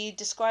 But he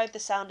described the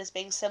sound as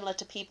being similar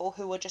to people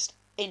who were just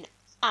in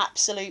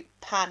absolute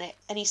panic.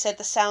 And he said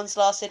the sounds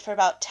lasted for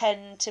about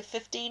 10 to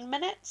 15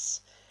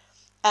 minutes.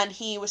 And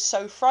he was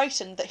so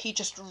frightened that he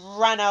just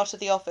ran out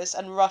of the office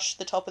and rushed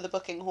the top of the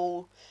booking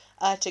hall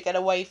to get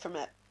away from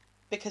it,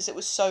 because it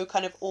was so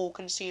kind of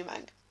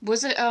all-consuming.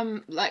 Was it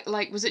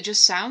like was it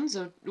just sounds,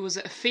 or was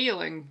it a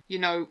feeling? You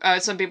know,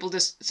 some people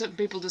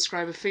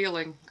describe a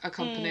feeling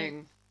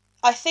accompanying.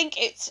 I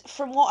think it's,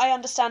 from what I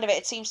understand of it,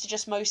 it seems to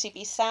just mostly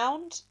be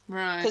sound.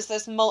 Right. Because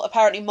there's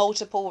apparently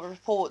multiple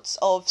reports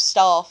of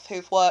staff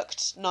who've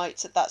worked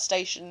nights at that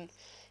station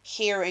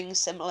hearing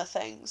similar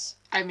things.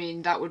 I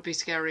mean, that would be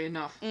scary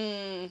enough.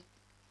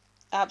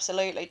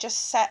 Absolutely.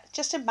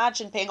 Just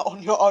imagine being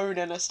on your own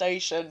in a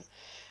station.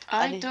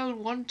 I don't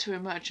want to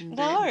imagine being.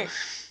 No.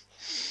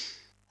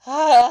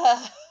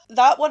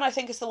 That one, I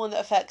think, is the one that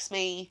affects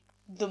me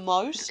the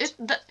most.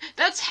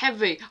 That's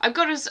heavy.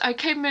 I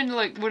came in,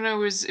 like, when I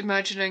was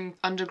imagining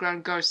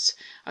underground ghosts,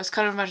 I was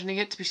kind of imagining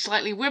it to be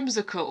slightly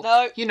whimsical.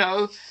 No. You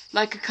know,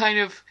 like a kind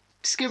of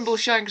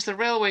Skimbleshanks the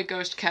railway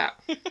ghost cat.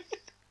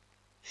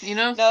 You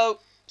know? No.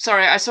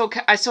 Sorry, I saw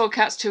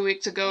Cats 2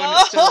 weeks ago, and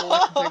it's still all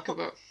I can think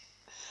about.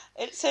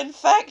 It's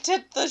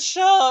infected the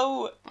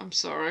show. I'm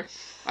sorry.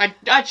 I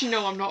actually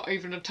know I'm not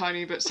even a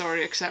tiny bit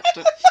sorry. Accept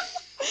it.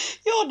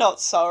 You're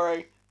not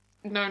sorry.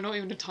 No, not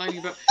even a tiny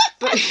bit.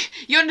 But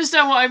you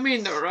understand what I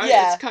mean, though, right?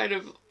 Yeah. It's kind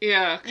of,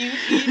 yeah.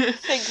 You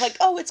think, like,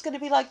 oh, it's going to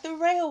be like the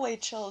Railway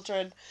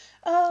Children.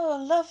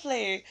 Oh,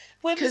 lovely.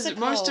 Whimsical. Because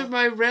most of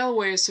my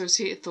railway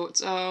associated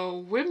thoughts are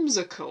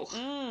whimsical.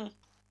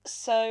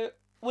 So,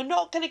 we're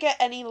not going to get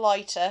any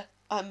lighter,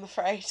 I'm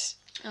afraid.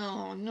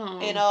 Oh, no.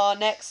 In our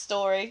next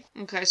story.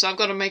 Okay, so I've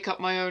got to make up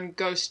my own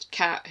ghost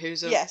cat who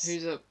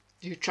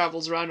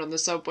travels around on the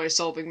subway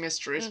solving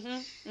mysteries.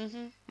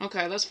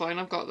 Okay, that's fine.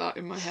 I've got that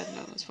in my head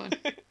now. That's fine.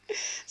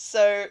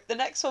 So the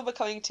next one we're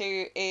coming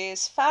to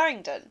is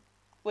Farringdon,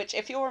 which,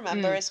 if you'll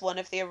remember, is one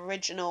of the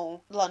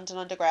original London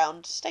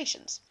Underground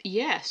stations.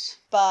 Yes.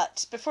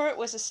 But before it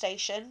was a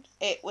station,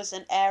 it was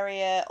an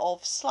area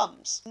of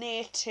slums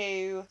near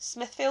to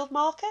Smithfield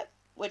Market,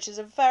 which is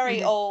a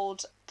very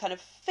old kind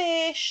of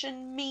fish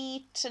and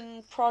meat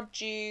and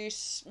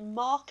produce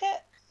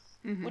market.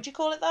 Would you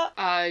call it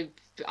that?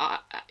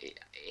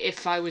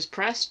 If I was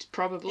pressed,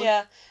 probably.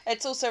 Yeah.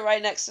 It's also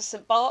right next to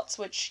St. Bart's,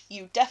 which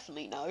you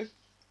definitely know.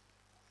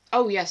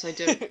 Oh, yes, I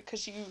do.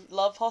 Because you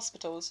love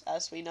hospitals,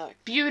 as we know.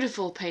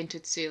 Beautiful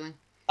painted ceiling.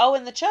 Oh,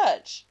 in the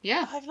church?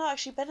 Yeah. I've not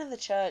actually been in the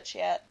church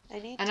yet.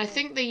 I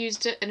think they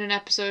used it in an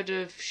episode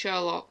of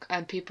Sherlock,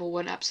 and people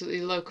went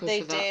absolutely loco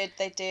for that.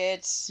 They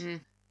did.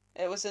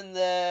 It was in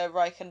the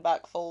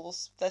Reichenbach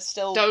Falls. There's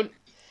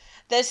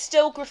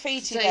still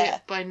graffiti say there.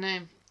 It by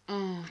name.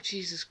 Oh,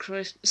 Jesus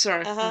Christ.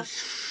 Sorry.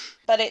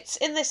 But it's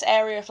in this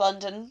area of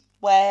London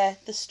where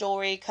the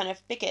story kind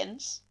of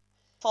begins,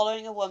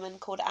 following a woman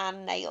called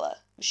Anne Naylor.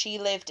 She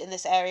lived in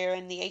this area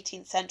in the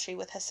 18th century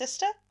with her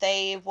sister.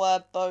 They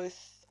were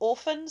both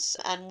orphans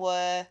and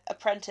were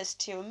apprenticed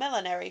to a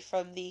millinery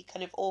from the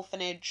kind of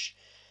orphanage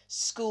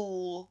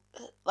school.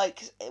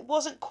 Like, it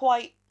wasn't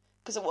quite,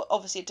 because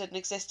obviously it didn't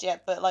exist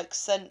yet, but like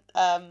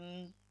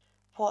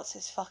what's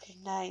his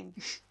fucking name?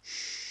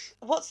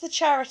 What's the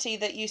charity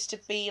that used to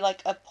be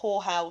like a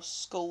poorhouse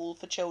school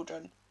for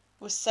children? It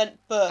was St.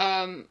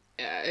 Bernardo's.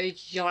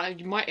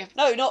 You might have...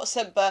 No, not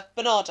St.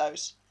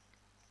 Bernardo's.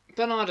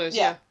 Bernardo's,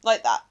 yeah.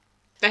 Like that.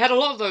 They had a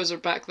lot of those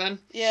back then.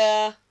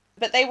 Yeah.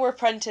 But they were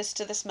apprenticed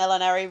to this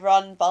millinery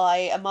run by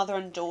a mother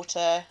and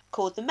daughter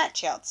called the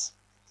Metyards.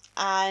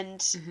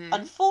 And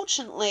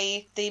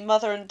unfortunately, the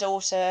mother and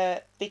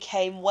daughter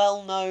became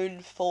well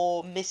known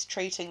for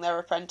mistreating their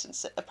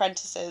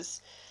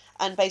apprentices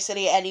and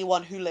basically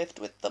anyone who lived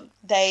with them.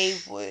 They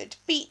would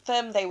beat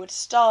them, they would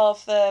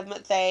starve them,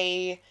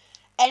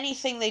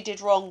 anything they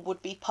did wrong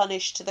would be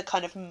punished to the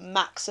kind of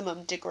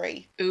maximum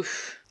degree.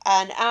 Oof.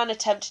 And Anne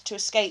attempted to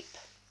escape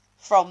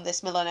from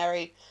this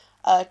millinery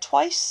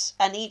twice,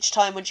 and each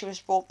time when she was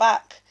brought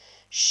back,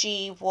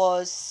 she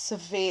was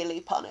severely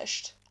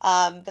punished.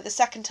 But the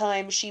second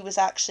time, she was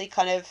actually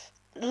kind of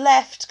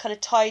left, kind of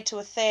tied to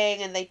a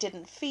thing, and they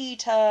didn't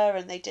feed her,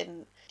 and they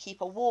didn't keep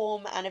her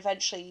warm, and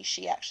eventually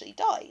she actually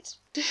died.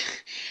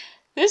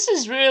 This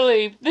is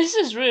really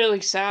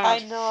sad. I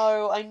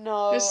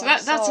know.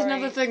 That's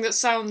another thing that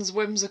sounds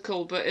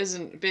whimsical but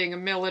isn't, being a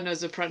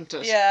milliner's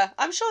apprentice. Yeah,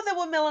 I'm sure there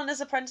were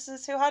milliner's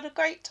apprentices who had a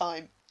great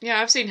time. Yeah,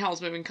 I've seen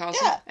Howl's Moving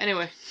Castle. Yeah.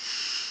 Anyway.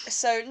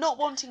 So, not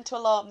wanting to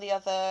alarm the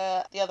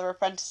other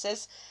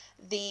apprentices,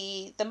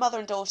 the mother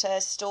and daughter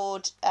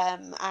stored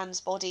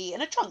Anne's body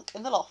in a trunk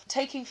in the loft,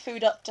 taking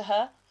food up to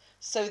her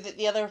so that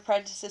the other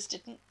apprentices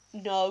didn't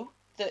know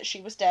that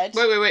she was dead.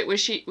 Wait. Was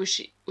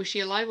she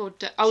alive or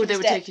dead? Oh, they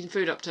were dead. Taking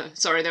food up to her.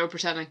 Sorry, they were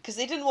pretending. Because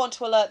they didn't want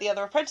to alert the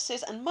other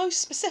apprentices, and most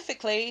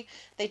specifically,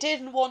 they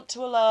didn't want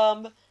to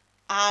alarm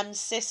Anne's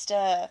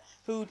sister,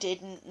 who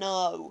didn't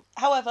know.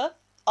 However,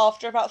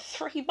 after about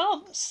 3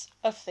 months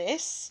of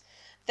this,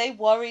 they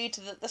worried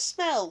that the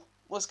smell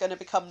was going to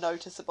become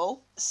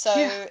noticeable.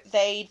 So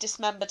they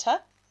dismembered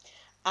her,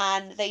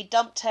 and they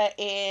dumped her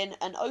in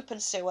an open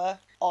sewer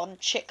on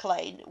Chick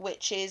Lane,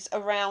 which is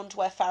around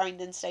where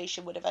Farringdon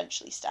Station would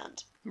eventually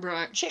stand.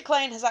 Right. Chick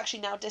Lane has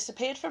actually now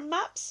disappeared from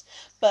maps,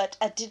 but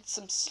I did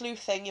some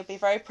sleuthing. You'll be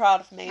very proud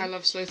of me. I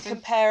love sleuthing.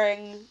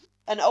 Comparing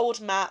an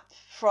old map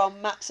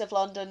from Maps of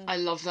London. I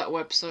love that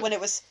website. When it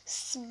was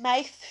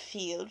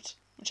Smythefield,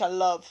 which I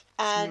love,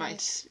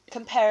 and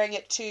comparing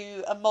it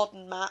to a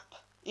modern map,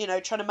 you know,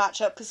 trying to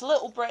match up, because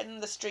Little Britain,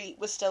 the street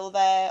was still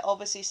there,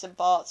 obviously St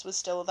Bart's was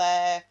still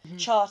there,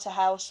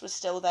 Charterhouse was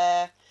still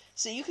there,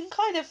 so you can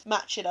kind of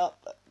match it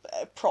up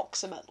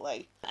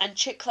approximately. And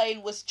Chick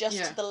Lane was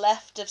just to the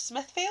left of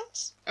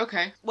Smithfields.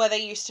 Okay. Where there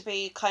used to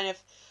be kind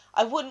of,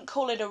 I wouldn't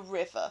call it a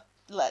river,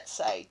 let's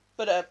say,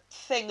 but a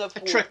thing of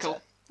water. A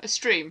trickle. A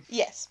stream.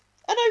 Yes.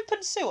 An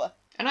open sewer.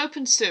 An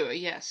open sewer,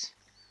 yes.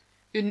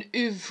 Une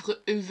ouvre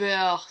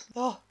ouverte.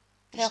 Oh,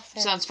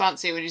 perfect. Sounds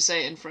fancy when you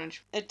say it in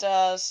French. It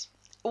does.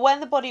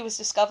 When the body was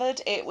discovered,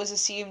 it was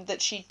assumed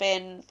that she'd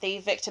been the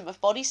victim of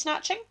body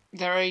snatching.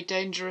 Very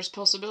dangerous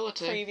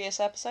possibility. Previous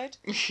episode.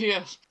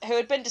 Yes. Who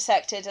had been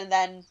dissected and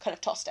then kind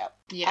of tossed out.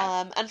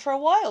 Yeah. And for a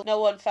while, no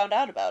one found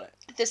out about it.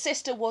 The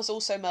sister was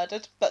also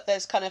murdered, but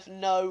there's kind of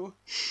no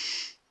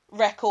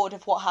record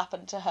of what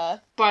happened to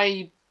her.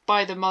 By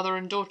the mother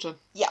and daughter.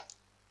 Yeah.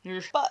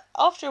 But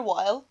after a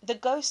while, the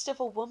ghost of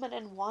a woman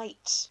in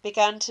white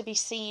began to be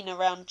seen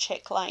around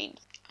Chick Lane.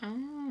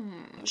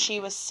 She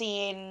was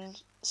seen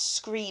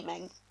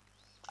screaming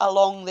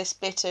along this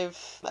bit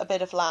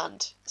of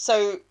land.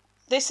 So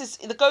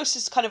the ghost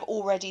is kind of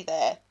already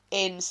there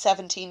in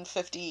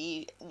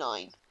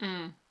 1759.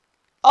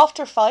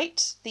 After a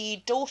fight,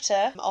 the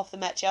daughter of the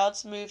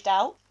Metyards moved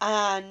out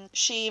and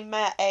she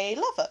met a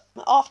lover.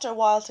 After a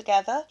while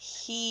together,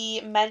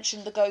 he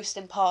mentioned the ghost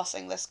in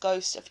passing, this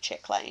ghost of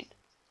Chick Lane.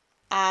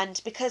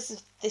 And because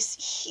of this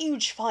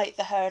huge fight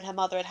that her and her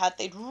mother had,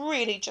 they'd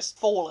really just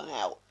fallen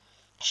out.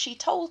 She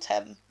told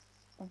him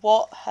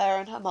what her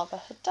and her mother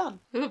had done.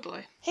 Oh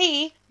boy.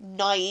 He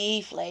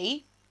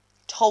naively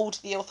told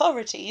the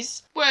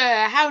authorities.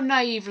 Well, how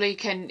naively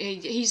can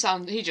he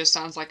sound? He just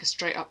sounds like a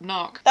straight up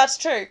narc. That's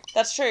true.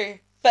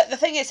 But the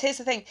thing is, here's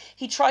the thing.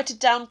 He tried to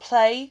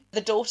downplay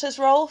the daughter's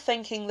role,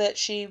 thinking that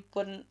she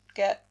wouldn't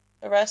get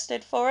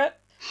arrested for it.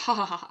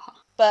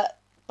 But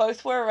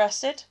both were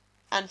arrested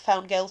and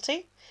found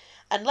guilty,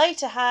 and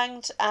later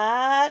hanged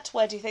at...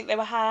 Where do you think they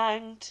were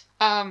hanged?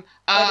 Where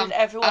did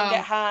everyone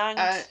get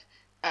hanged?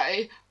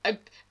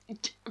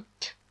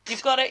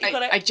 You've got it.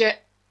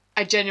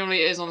 I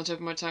genuinely, it is on the tip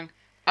of my tongue.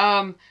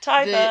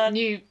 Tyburn. The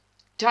new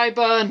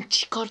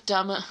Tyburn. God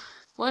damn it.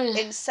 What is...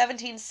 In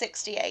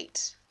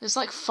 1768. There's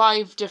like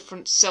 5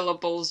 different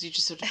syllables. You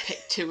just have to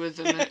pick 2 of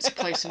them, and it's a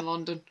place in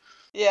London.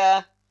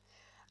 Yeah.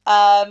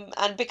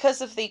 And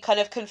because of the kind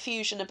of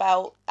confusion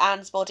about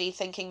Anne's body,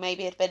 thinking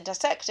maybe it had been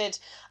dissected,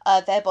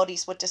 their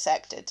bodies were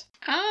dissected.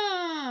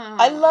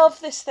 I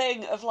love this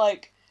thing of,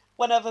 like,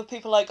 whenever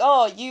people are like,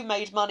 oh, you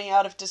made money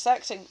out of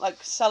dissecting, like,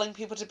 selling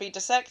people to be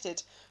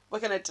dissected, we're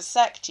going to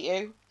dissect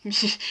you.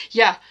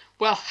 Yeah,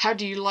 well, how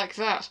do you like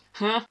that?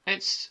 Huh?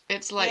 It's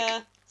like...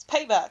 Yeah, it's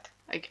payback.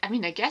 I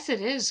mean, I guess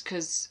it is,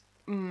 because,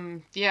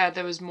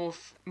 there was more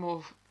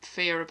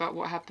fear about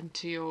what happened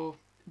to your...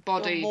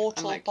 body, your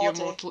mortal and like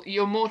body.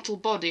 your mortal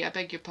body. I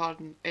beg your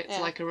pardon. It's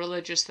like a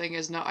religious thing,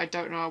 isn't it? I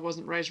don't know. I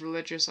wasn't raised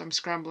religious. I'm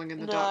scrambling in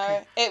the dark.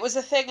 No, it was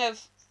a thing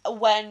of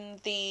when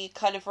the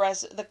kind of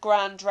the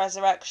grand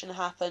resurrection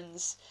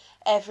happens.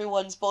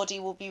 Everyone's body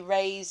will be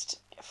raised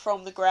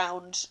from the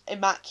ground,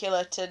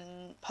 immaculate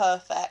and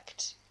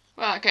perfect.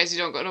 Well, in that case, you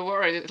don't got to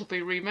worry. It'll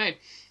be remade.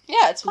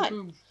 Yeah, it's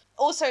fine.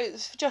 also,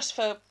 just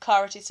for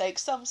clarity's sake,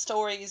 some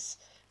stories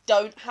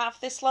don't have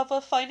this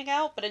lover finding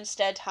out, but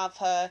instead have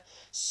her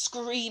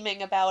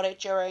screaming about it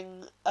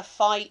during a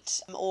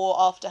fight or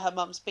after her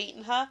mum's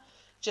beaten her.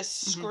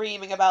 Just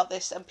screaming about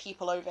this and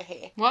people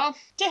overhear. Well,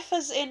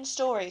 differs in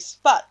stories.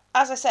 But,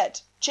 as I said,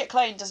 Chick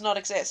Lane does not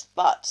exist.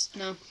 But,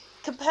 no.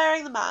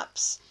 Comparing the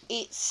maps,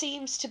 it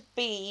seems to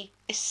be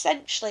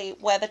essentially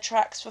where the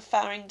tracks for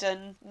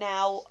Farringdon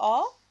now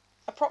are,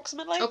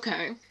 approximately.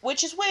 Okay.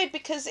 Which is weird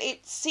because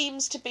it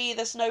seems to be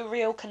there's no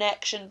real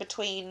connection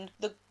between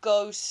the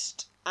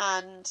ghost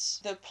and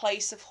the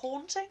place of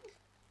haunting.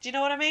 Do you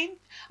know what I mean?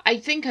 I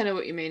think I know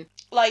what you mean.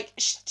 Like,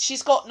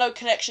 she's got no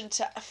connection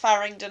to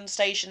Farringdon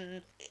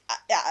Station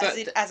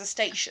as a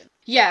station.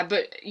 Yeah,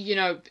 but,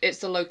 it's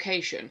the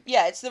location.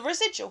 Yeah, it's the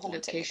residual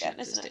haunting again,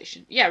 isn't it?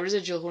 Station. Yeah,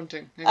 residual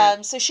haunting.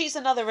 Okay. So she's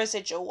another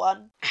residual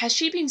one. Has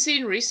she been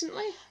seen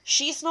recently?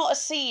 She's not a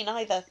scene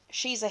either.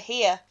 She's a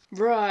hear.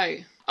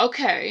 Right.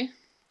 Okay.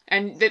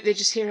 And they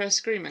just hear her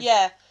screaming?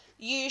 Yeah.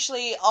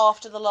 Usually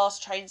after the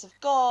last trains have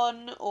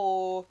gone,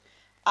 or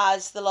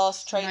as the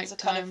last trains are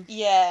kind of...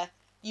 Yeah.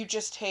 You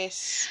just hear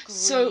screaming.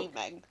 So,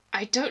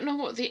 I don't know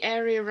what the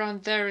area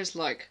around there is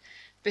like,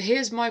 but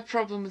here's my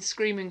problem with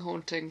screaming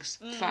hauntings,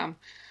 fam.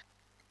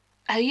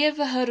 Have you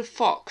ever heard of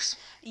Fox?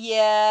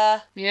 Yeah.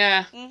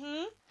 Yeah.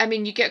 Mm-hmm. I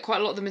mean, you get quite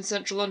a lot of them in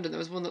central London. There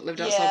was one that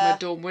lived outside my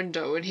dorm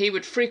window, and he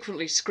would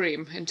frequently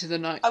scream into the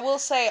night. I will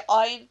say,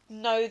 I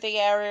know the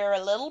area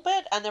a little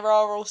bit, and there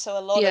are also a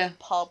lot of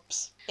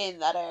pubs in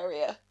that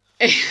area.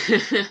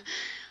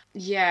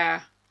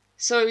 Yeah.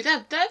 So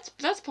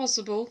that's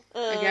possible,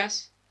 I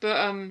guess. But,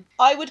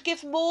 I would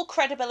give more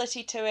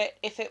credibility to it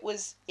if it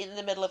was in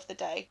the middle of the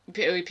day.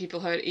 People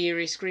heard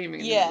eerie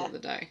screaming in the middle of the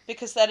day.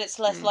 Because then it's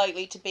less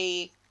likely to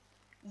be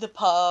the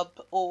pub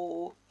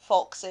or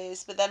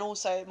Fox's, but then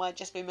also it might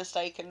just be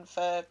mistaken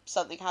for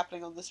something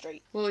happening on the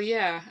street. Well,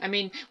 yeah. I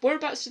mean,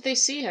 whereabouts did they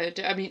see her?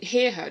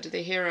 Hear her? Did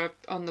they hear her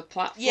on the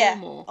platform? Yeah,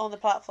 or? on the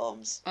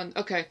platforms.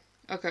 Okay.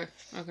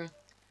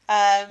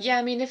 Yeah,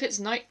 I mean, if it's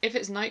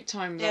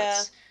nighttime,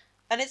 that's... Yeah.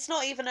 And it's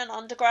not even an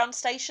underground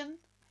station.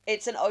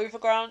 It's an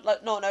overground,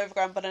 not an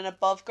overground, but an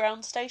above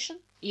ground station.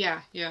 Yeah.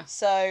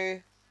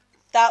 So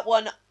that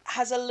one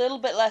has a little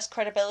bit less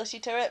credibility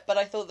to it, but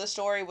I thought the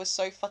story was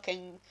so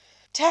fucking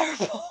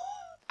terrible.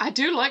 I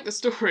do like the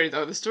story,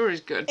 though. The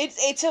story's good.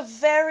 It's a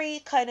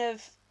very kind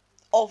of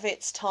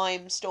its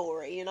time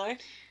story, you know?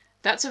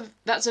 That's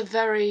a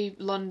very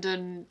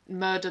London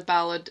murder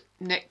ballad,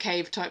 Nick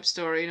Cave type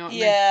story, you know what I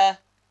mean? Yeah.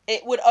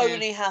 It would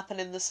only happen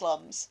in the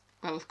slums.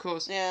 Well, of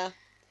course. Yeah.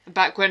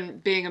 Back when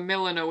being a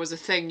milliner was a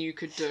thing you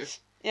could do.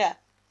 Yeah.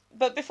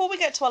 But before we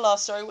get to our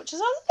last story, which is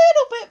a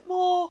little bit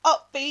more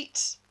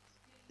upbeat,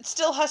 it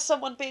still has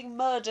someone being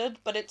murdered,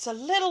 but it's a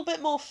little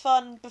bit more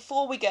fun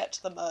before we get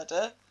to the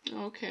murder.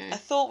 Okay. I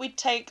thought we'd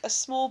take a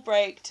small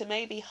break to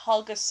maybe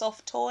hug a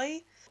soft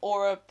toy,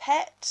 or a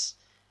pet,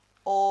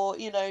 or,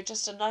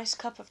 just a nice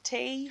cup of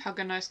tea. Hug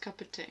a nice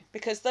cup of tea.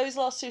 Because those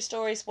last two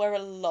stories were a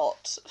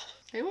lot.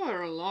 They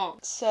were a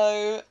lot.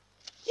 So,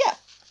 yeah.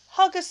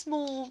 Hug a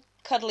small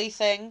cuddly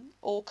thing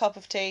or cup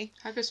of tea.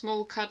 Hug a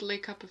small cuddly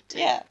cup of tea.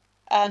 Yeah.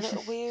 And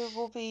we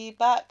will be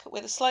back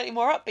with a slightly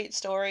more upbeat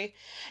story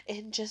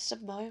in just a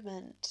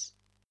moment.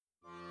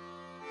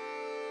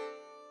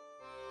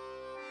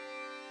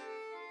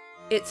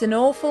 It's an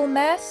awful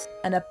mess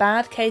and a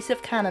bad case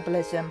of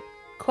cannibalism.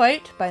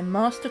 Quote by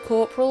Master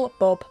Corporal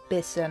Bob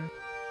Bisson.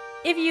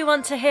 If you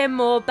want to hear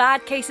more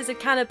bad cases of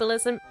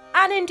cannibalism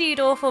and indeed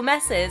awful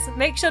messes,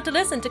 make sure to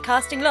listen to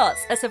Casting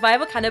Lots, a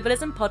survival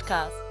cannibalism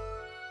podcast.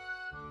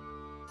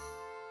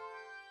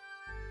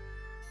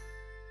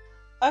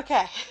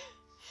 Okay.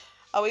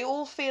 Are we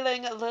all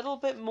feeling a little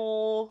bit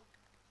more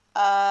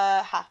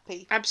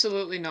happy?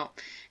 Absolutely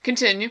not.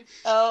 Continue.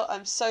 Oh,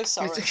 I'm so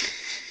sorry.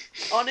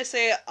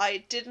 Honestly,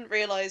 I didn't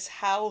realise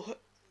how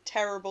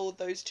terrible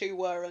those two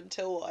were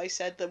until I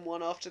said them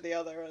one after the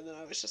other, and then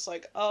I was just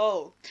like,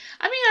 oh.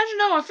 I mean, I don't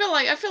know.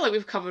 I feel like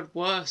we've covered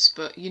worse,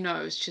 but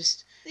it's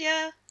just...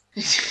 Yeah.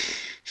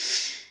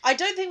 I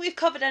don't think we've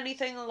covered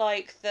anything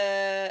like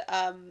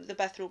the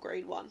Bethnal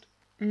Green one.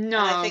 No.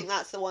 And I think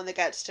that's the one that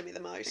gets to me the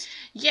most.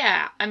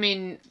 Yeah, I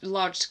mean,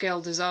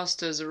 large-scale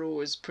disasters are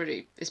always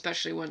pretty,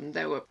 especially when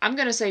they were, I'm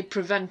going to say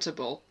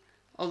preventable,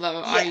 although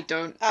yeah, I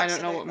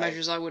don't know what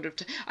measures I would have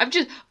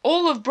taken.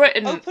 All of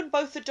Britain... Open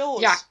both the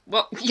doors. Yeah,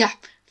 well, yeah,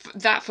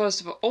 that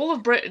first of all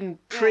of Britain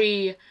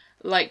pre,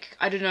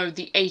 I don't know,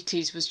 the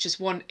 80s was just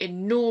one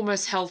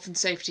enormous health and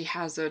safety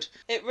hazard.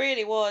 It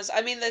really was.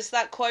 I mean, there's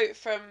that quote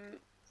from,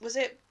 was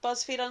it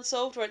BuzzFeed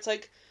Unsolved, where it's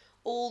like,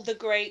 all the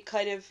great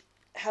kind of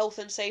health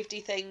and safety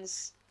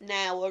things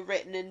now are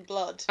written in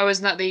blood. Oh,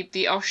 isn't that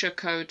the OSHA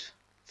code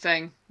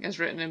thing is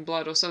written in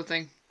blood or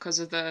something? Because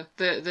of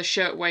the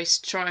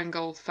shirtwaist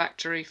triangle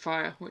factory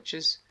fire, which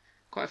is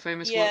quite a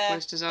famous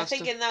workplace disaster. I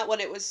think in that one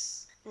it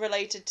was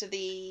related to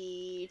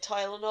the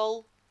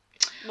Tylenol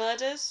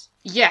murders.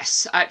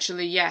 Yes,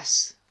 actually,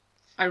 yes.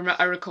 I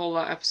recall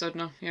that episode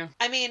now, yeah.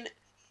 I mean,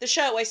 the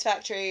shirtwaist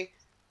factory,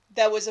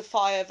 there was a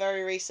fire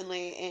very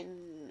recently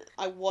in,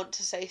 I want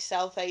to say,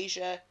 South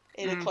Asia,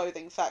 in a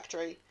clothing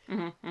factory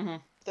Mm-hmm.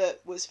 that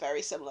was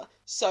very similar.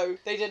 So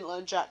they didn't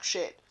learn jack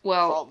shit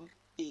from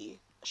the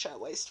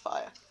shirtwaist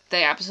fire.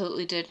 They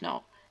absolutely did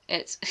not.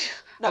 It's.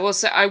 No. I will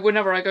say,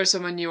 whenever I go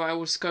somewhere new, I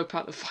will scope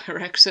out the fire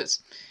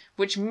exits,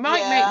 which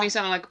might make me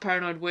sound like a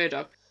paranoid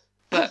weirdo.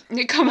 But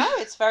it comes. No,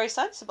 it's very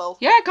sensible.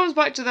 Yeah, it comes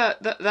back to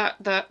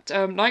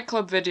that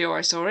nightclub video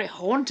I saw. It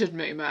haunted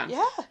me, man.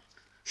 Yeah,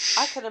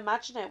 I can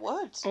imagine it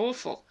would.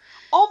 Awful.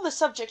 On the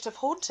subject of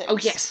hauntings. Oh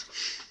yes.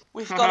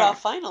 We've got our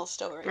final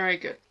story. Very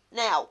good.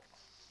 Now,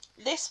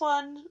 this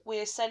one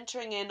we're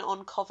centering in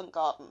on Covent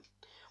Garden,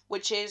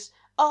 which is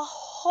a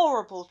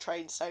horrible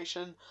train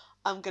station.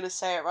 I'm going to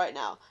say it right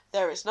now.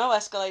 There is no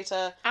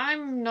escalator.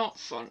 I'm not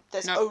fun.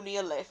 There's only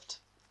a lift.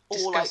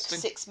 Disgusting.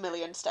 Or 6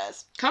 million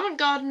stairs. Covent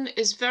Garden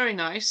is very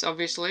nice,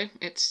 obviously.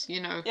 It's,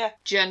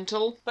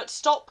 gentle. But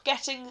stop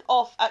getting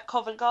off at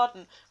Covent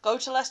Garden. Go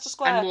to Leicester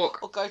Square. And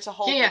walk. Or go to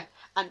Holborn.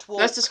 And walk.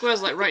 Leicester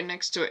Square's like right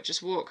next to it.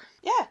 Just walk.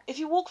 Yeah, if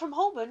you walk from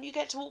Holborn, you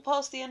get to walk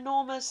past the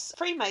enormous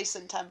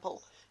Freemason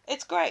temple.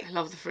 It's great. I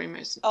love the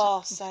Freemason temple.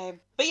 Oh, same.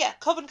 But yeah,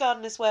 Covent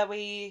Garden is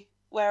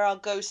where our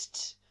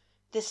ghost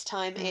this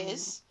time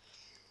is.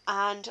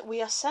 And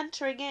we are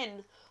centering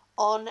in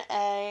on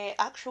a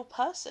actual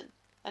person.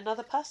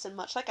 Another person,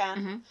 much like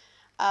Anne.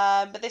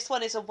 But this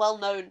one is a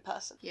well-known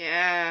person.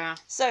 Yeah.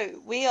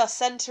 So, we are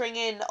centering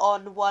in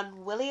on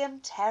one William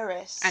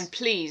Terrace. And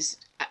please,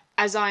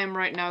 as I am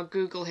right now,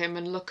 Google him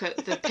and look at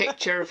the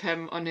picture of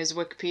him on his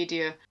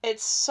Wikipedia.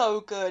 It's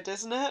so good,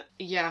 isn't it?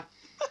 Yeah.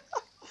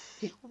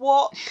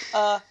 What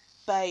a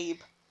babe.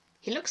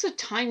 He looks a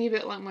tiny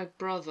bit like my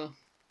brother.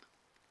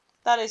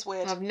 That is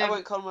weird. I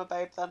won't call him a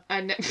babe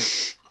then.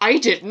 I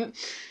didn't.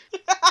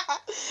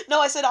 No,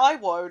 I said I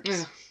won't.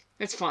 Yeah,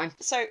 it's fine.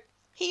 So,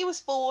 he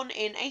was born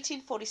in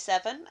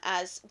 1847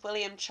 as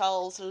William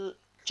Charles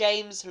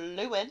James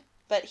Lewin,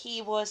 but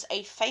he was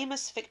a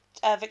famous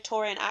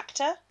Victorian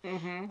actor,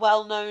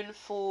 well known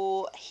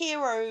for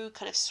hero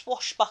kind of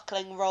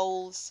swashbuckling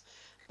roles,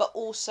 but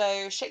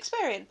also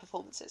Shakespearean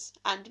performances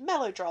and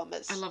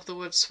melodramas. I love the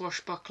word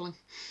swashbuckling.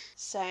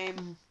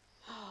 Same.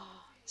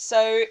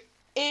 So,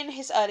 in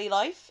his early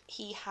life,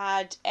 he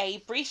had a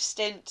brief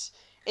stint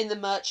in the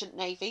Merchant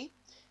Navy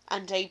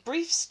and a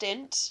brief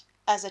stint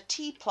as a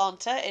tea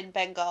planter in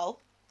Bengal.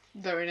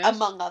 Very nice.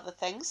 Among other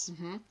things.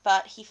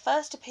 But he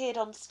first appeared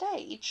on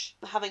stage,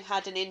 having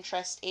had an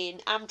interest in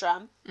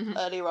Amdram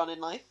earlier on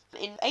in life,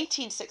 in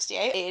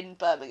 1868 in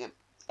Birmingham,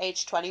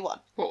 aged 21.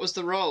 What was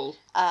the role?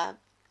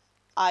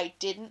 I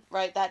didn't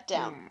write that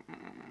down.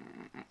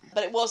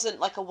 But it wasn't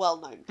like a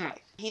well-known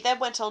play. He then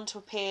went on to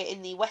appear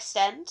in the West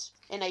End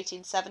in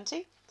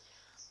 1870.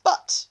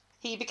 But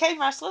he became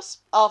restless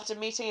after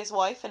meeting his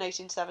wife in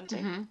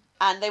 1870.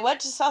 And they went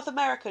to South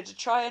America to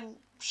try and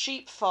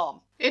sheep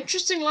farm.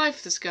 Interesting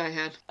life this guy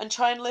had. And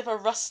try and live a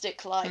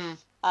rustic life. In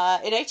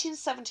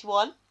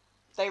 1871,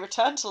 they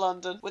returned to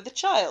London with a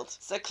child.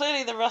 So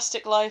clearly the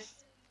rustic life...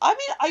 I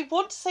mean, I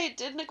want to say it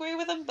didn't agree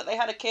with them, but they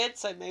had a kid,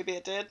 so maybe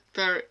it did.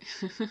 Very.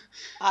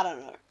 I don't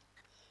know.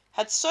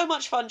 Had so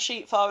much fun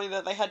sheep farming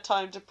that they had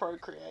time to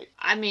procreate.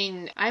 I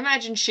mean, I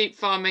imagine sheep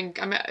farming...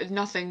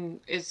 nothing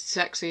is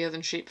sexier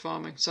than sheep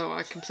farming, so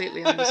I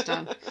completely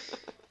understand.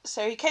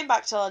 So he came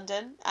back to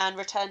London and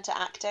returned to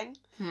acting.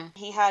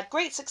 He had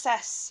great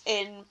success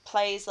in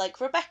plays like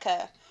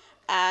Rebecca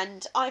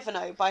and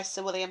Ivanhoe by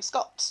Sir William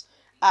Scott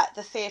at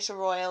the Theatre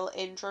Royal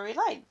in Drury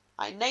Lane.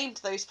 I named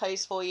those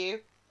plays for you.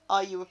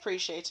 Are you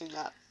appreciating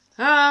that?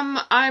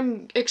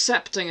 I'm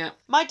accepting it.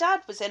 My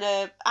dad was in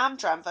a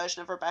Amdram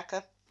version of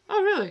Rebecca.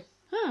 Oh, really?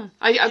 Huh.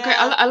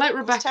 I like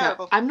Rebecca.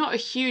 I'm not a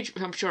huge...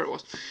 I'm sure it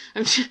was.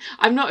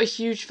 I'm not a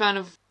huge fan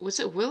of... Was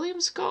it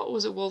William Scott or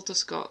was it Walter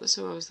Scott? That's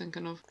who I was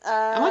thinking of.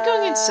 Am I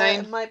going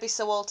insane? It might be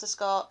Sir Walter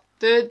Scott.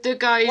 The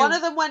guy... One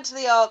of them went to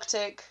the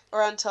Arctic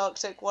or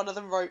Antarctic. One of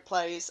them wrote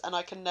plays, and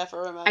I can never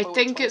remember. I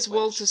think it's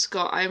Walter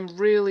Scott. I'm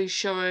really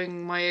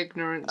showing my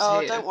ignorance here.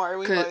 Oh, don't worry,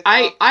 we both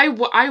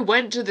I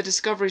went to the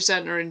Discovery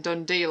Centre in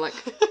Dundee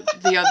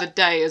the other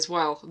day as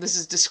well. This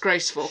is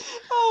disgraceful.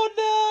 Oh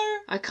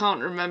no! I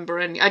can't remember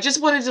any. I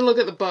just wanted to look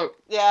at the boat.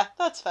 Yeah,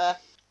 that's fair.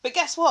 But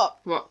guess what?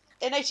 What?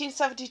 In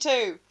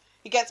 1872,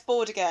 he gets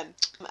bored again,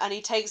 and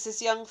he takes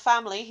his young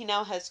family. He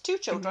now has 2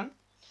 children.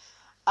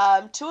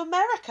 To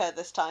America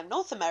this time,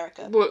 North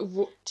America,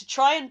 to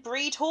try and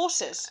breed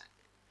horses.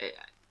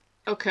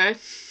 Okay.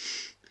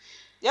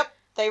 Yep,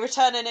 they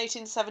return in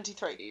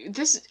 1873.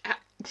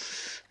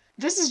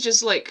 This is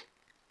just like,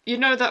 you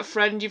know that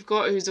friend you've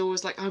got who's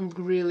always like, I'm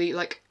really,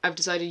 like, I've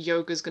decided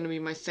yoga's going to be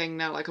my thing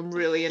now, like, I'm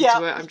really into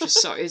it, I'm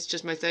just so, it's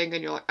just my thing,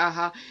 and you're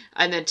like,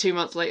 and then 2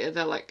 months later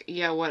they're like,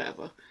 yeah,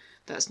 whatever.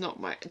 That's not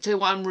my, tell you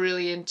what I'm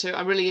really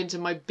into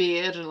my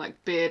beard and,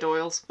 like, beard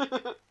oils.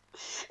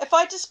 If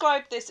I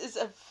described this as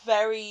a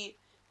very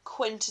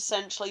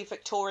quintessentially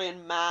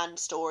Victorian man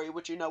story,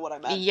 would you know what I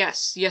meant?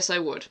 Yes, I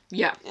would.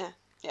 Yeah.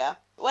 Yeah.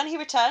 When he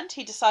returned,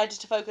 he decided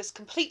to focus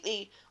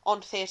completely on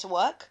theatre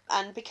work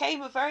and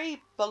became a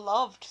very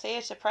beloved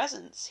theatre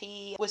presence.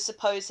 He was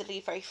supposedly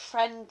very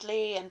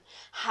friendly and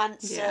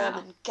handsome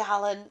and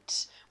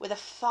gallant, with a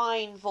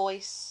fine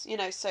voice, you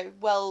know, so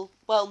well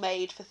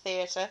made for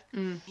theatre.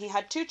 He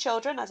had 2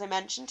 children, as I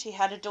mentioned. He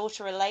had a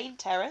daughter, Elaine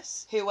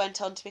Terrace, who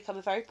went on to become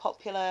a very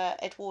popular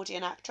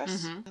Edwardian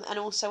actress, and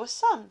also a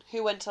son,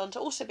 who went on to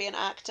also be an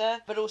actor,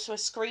 but also a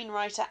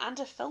screenwriter and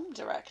a film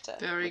director.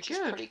 Which is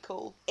pretty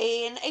cool.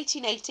 In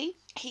 1880,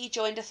 he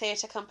joined a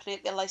theatre company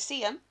at the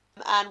Lyceum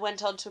and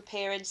went on to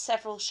appear in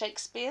several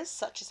Shakespeares,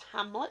 such as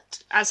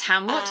Hamlet. As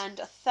Hamlet? And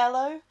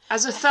Othello.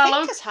 As Othello? I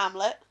think as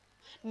Hamlet.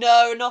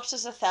 No, not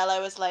as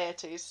Othello, as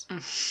Laertes.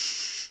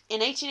 In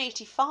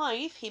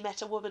 1885, he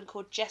met a woman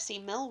called Jessie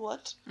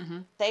Millwood.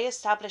 They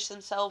established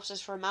themselves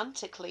as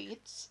romantic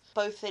leads,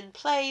 both in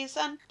plays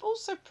and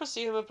also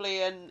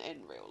presumably in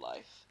real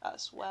life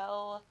as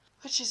well.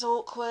 Which is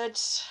awkward.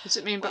 What's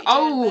it mean? But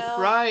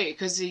right,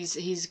 because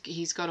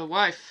he's got a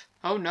wife.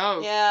 Oh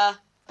no. Yeah,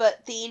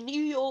 but the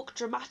New York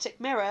Dramatic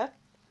Mirror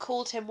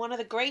called him one of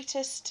the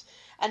greatest,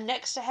 and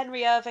next to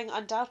Henry Irving,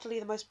 undoubtedly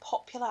the most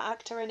popular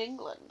actor in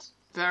England.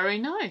 Very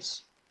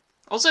nice.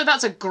 Also,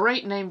 that's a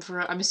great name for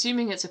I'm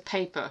assuming it's a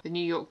paper, the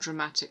New York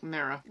Dramatic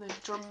Mirror. The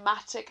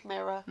Dramatic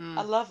Mirror.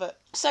 I love it.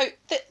 So,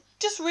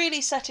 just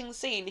really setting the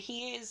scene,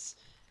 he is,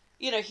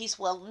 you know, he's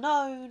well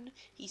known,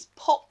 he's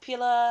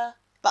popular,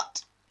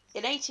 but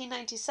in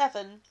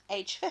 1897,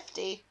 age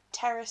 50,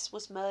 Terrace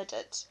was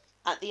murdered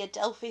at the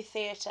Adelphi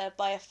Theatre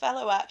by a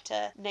fellow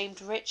actor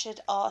named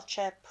Richard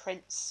Archer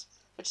Prince,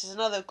 which is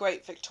another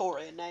great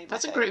Victorian name.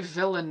 That's a great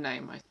villain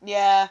name, I think.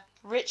 Yeah,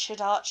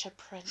 Richard Archer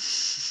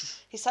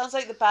Prince. He sounds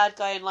like the bad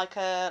guy in like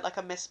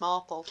a Miss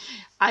Marple.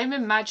 I'm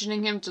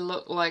imagining him to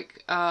look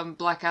like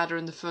Blackadder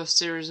in the first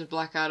series of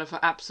Blackadder for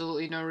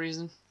absolutely no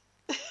reason.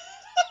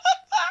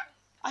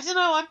 I don't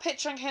know, I'm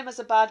picturing him as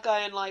a bad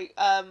guy in like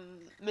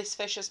Miss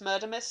Fisher's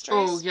Murder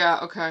Mysteries. Oh, yeah,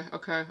 okay.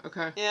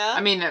 Yeah?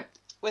 I mean...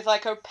 with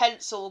like a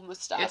pencil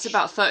moustache. It's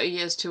about 30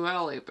 years too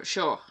early, but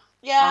sure.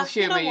 Yeah, I'll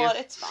humour you know what,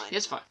 it's fine.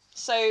 It's fine.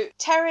 So,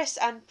 Terrace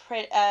and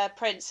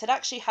Prince had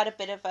actually had a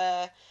bit of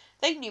a...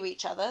 They knew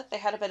each other. They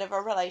had a bit of a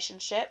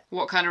relationship.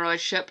 What kind of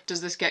relationship? Does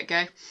this get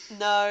gay?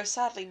 No,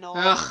 sadly not.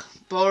 Ugh,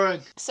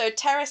 boring. So,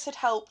 Terrace had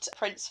helped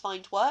Prince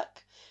find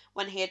work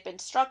when he had been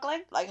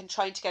struggling, like, and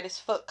trying to get his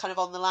foot kind of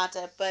on the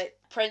ladder, but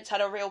Prince had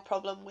a real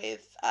problem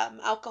with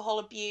alcohol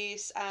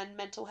abuse and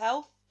mental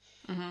health,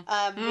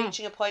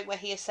 reaching a point where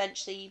he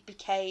essentially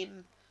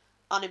became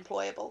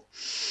unemployable.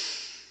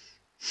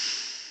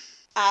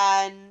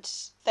 And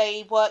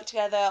they worked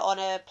together on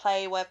a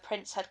play where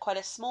Prince had quite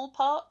a small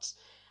part,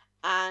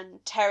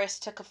 and Terrace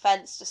took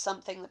offence to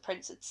something that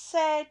Prince had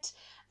said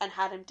and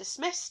had him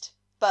dismissed.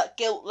 But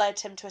guilt led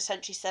him to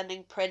essentially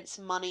sending Prince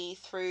money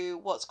through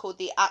what's called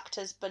the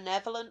Actors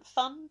Benevolent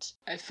Fund.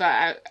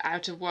 For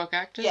out-of-work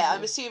actors? Yeah,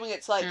 I'm assuming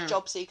it's like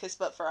job seekers,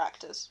 but for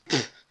actors.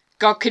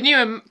 God, can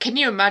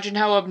you imagine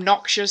how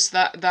obnoxious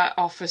that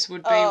office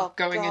would be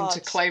going in to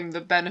claim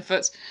the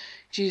benefits?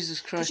 Jesus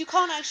Christ. Because you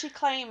can't actually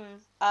claim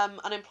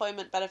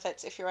unemployment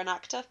benefits if you're an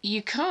actor.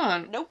 You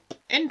can't? Nope.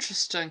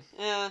 Interesting.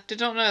 Yeah. Did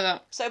not know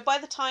that. So by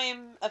the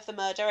time of the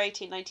murder,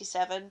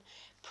 1897...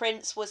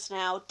 Prince was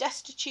now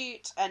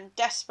destitute and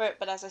desperate,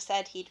 but as I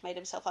said, he'd made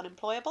himself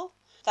unemployable.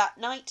 That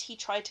night, he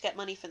tried to get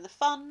money from the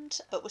fund,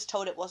 but was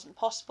told it wasn't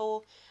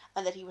possible,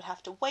 and that he would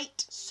have to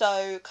wait.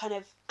 So, kind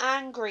of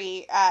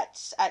angry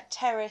at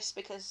Terrace,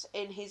 because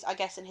in his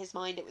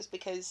mind, it was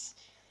because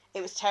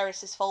it was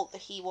Terrace's fault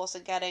that he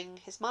wasn't getting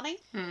his money.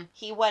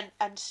 He went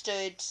and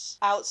stood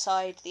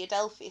outside the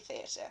Adelphi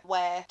Theatre,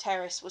 where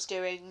Terrace was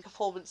doing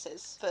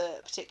performances for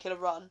a particular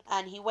run.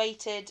 And he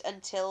waited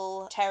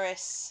until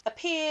Terrace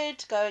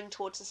appeared, going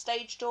towards the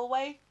stage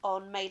doorway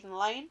on Maiden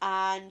Lane,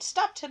 and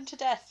stabbed him to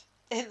death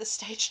in the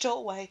stage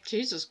doorway.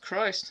 Jesus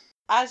Christ.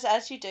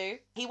 As you do.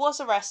 He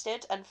was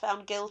arrested and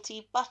found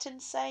guilty, but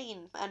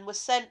insane, and was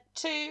sent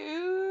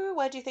to...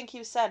 Where do you think he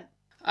was sent?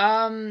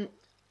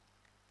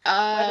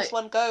 Where does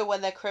one go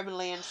when they're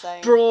criminally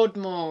insane?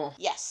 Broadmoor.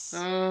 Yes.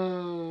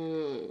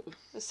 Oh.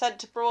 He was sent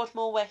to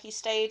Broadmoor, where he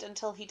stayed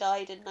until he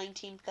died in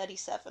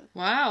 1937.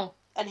 Wow.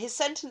 And his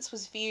sentence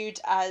was viewed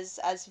as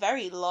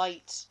very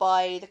light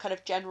by the kind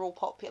of general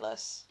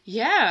populace.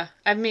 Yeah.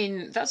 I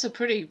mean, that's a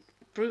pretty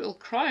brutal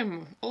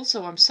crime.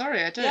 Also, I'm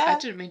sorry, I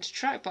didn't mean to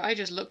track, but I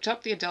just looked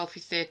up the Adelphi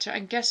Theatre,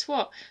 and guess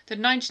what? The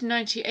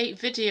 1998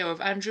 video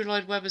of Andrew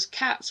Lloyd Webber's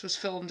Cats was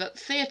filmed at the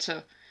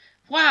theatre.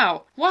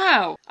 Wow.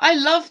 I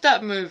love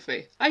that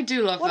movie. I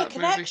do love that movie.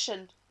 What a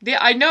connection. Yeah,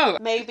 I know.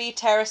 Maybe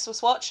Terrace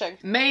was watching.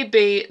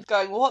 Maybe.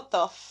 Going, what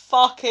the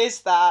fuck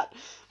is that?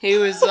 He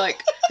was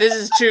like, this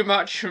is too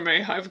much for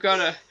me. I've got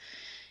to...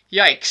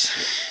 Yikes.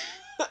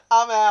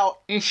 I'm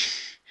out.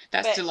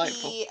 That's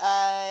delightful.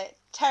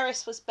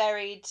 Terrace was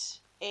buried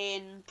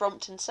in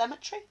Brompton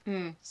Cemetery.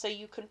 So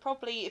you can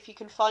probably, if you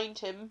can find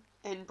him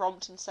in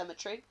Brompton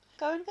Cemetery,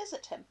 go and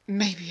visit him.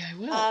 Maybe I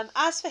will.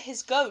 As for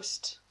his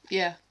ghost...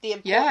 Yeah. The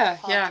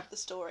important part of the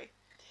story.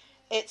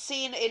 It's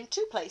seen in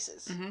 2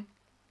 places.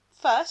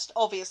 First,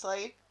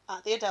 obviously,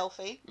 at the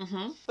Adelphi,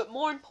 but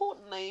more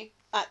importantly,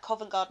 at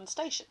Covent Garden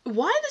Station.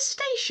 Why the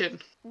station?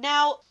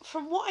 Now,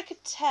 from what I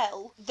could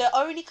tell, the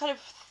only kind of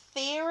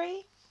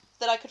theory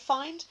that I could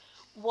find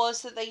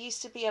was that there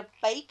used to be a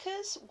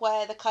baker's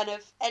where the kind of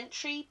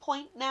entry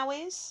point now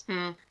is,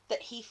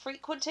 that he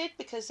frequented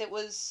because it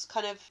was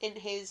kind of in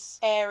his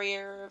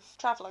area of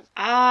travelling.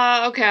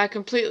 Ah, okay, I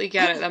completely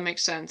get it. That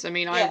makes sense. I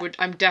mean,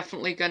 I'm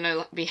definitely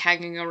gonna be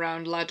hanging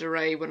around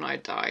Ladurée when I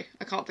die.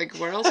 I can't think of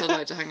where else I'd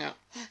like to hang out.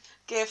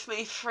 Give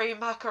me 3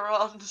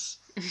 macarons.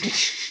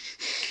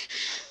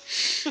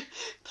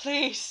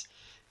 Please.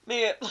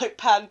 Me like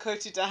pan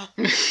coated down.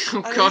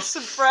 Oh I God. need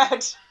some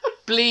bread.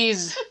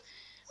 Please.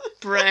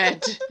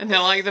 Bread. And they're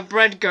like, the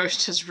bread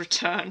ghost has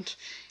returned.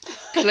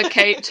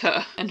 Placate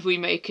her, and we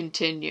may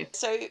continue.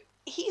 So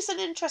he's an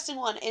interesting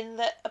one in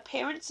that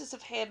appearances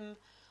of him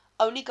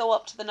only go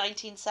up to the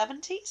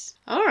 1970s.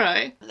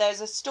 Alright.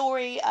 There's a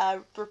story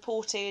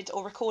recorded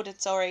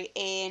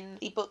in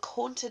the book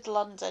Haunted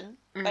London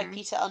by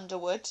Peter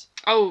Underwood.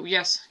 Oh,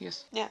 yes.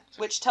 Yeah,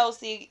 which tells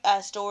the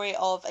story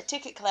of a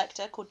ticket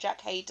collector called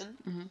Jack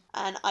Hayden,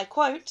 and I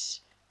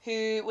quote,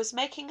 who was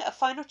making a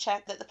final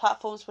check that the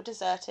platforms were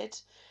deserted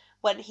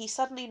when he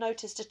suddenly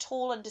noticed a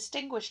tall and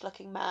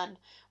distinguished-looking man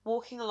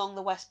walking along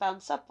the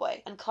westbound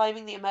subway and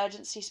climbing the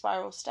emergency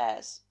spiral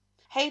stairs.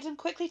 Hayden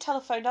quickly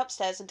telephoned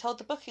upstairs and told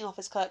the booking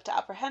office clerk to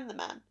apprehend the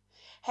man.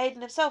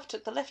 Hayden himself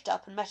took the lift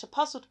up and met a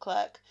puzzled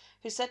clerk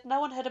who said no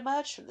one had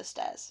emerged from the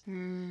stairs.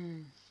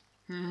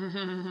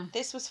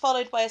 This was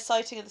followed by a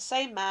sighting of the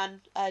same man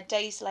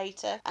days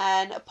later,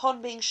 and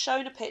upon being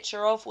shown a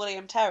picture of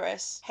William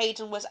Terrace,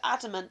 Hayden was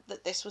adamant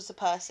that this was the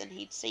person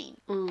he'd seen.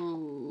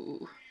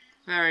 Ooh,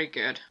 very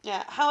good.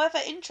 Yeah, however,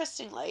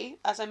 interestingly,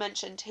 as I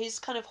mentioned, his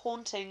kind of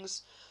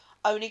hauntings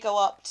only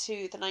go up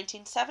to the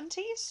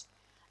 1970s,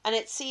 and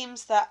it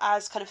seems that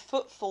as kind of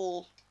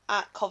footfall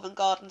at Covent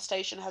Garden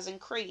Station has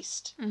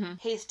increased,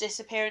 his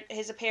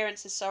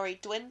appearances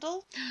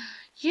dwindle.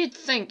 You'd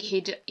think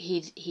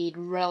he'd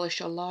relish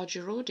a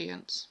larger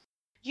audience.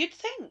 You'd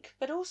think,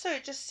 but also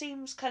it just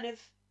seems kind of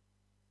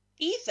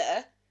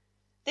either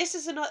this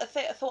is another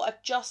thought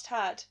I've just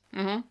had.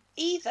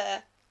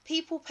 Either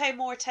people pay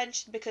more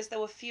attention because there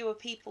were fewer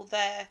people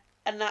there,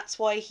 and that's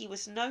why he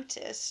was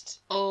noticed.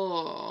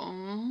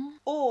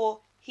 Or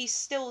he's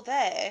still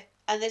there,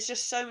 and there's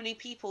just so many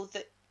people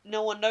that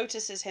no one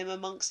notices him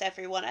amongst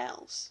everyone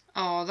else.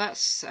 Oh, that's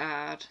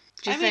sad.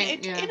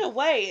 In a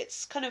way,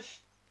 it's kind of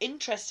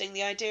interesting,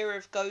 the idea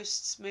of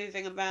ghosts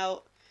moving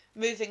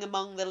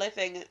among the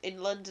living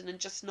in London and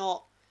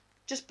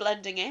just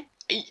blending in.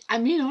 I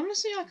mean,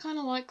 honestly, I kind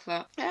of like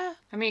that. Yeah.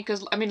 I mean,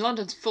 because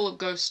London's full of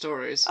ghost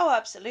stories. Oh,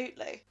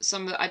 absolutely.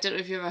 I don't know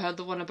if you ever heard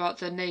the one about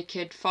the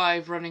naked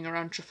 5 running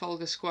around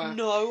Trafalgar Square.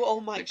 No, oh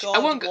my God.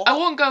 I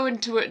won't go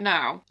into it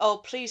now. Oh,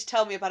 please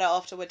tell me about it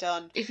after we're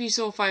done. If you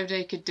saw 5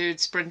 naked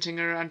dudes sprinting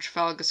around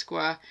Trafalgar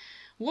Square,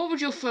 what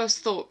would your first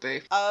thought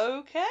be?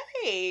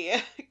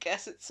 Okay,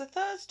 guess it's a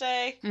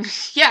Thursday.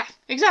 Yeah,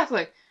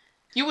 exactly.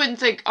 You wouldn't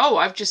think, oh,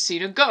 I've just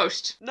seen a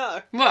ghost.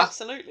 No, well,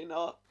 absolutely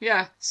not.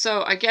 Yeah,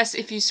 so I guess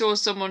if you saw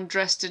someone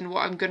dressed in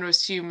what I'm going to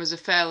assume is a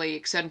fairly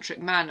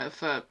eccentric manner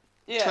for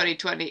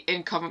 2020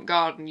 in Covent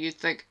Garden, you'd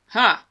think,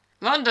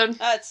 London.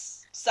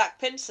 That's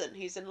Zach Pinson.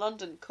 He's in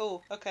London.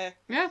 Cool. Okay.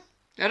 Yeah.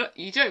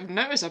 You don't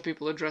notice how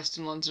people are dressed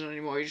in London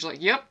anymore. You're just like,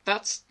 yep.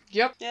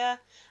 Yeah.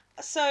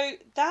 So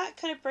that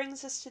kind of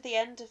brings us to the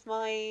end of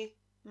my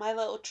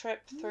little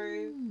trip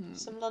through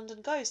some London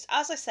ghosts.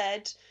 As I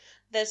said,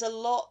 there's a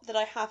lot that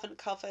I haven't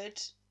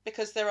covered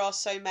because there are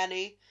so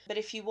many. But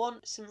if you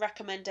want some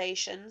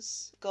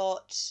recommendations,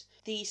 got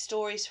the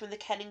stories from the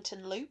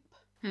Kennington Loop.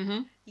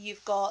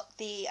 You've got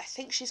I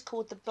think she's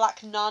called the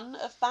Black Nun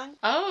of Bank.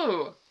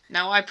 Oh,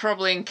 now I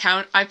probably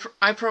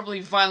I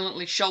probably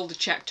violently shoulder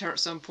checked her at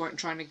some point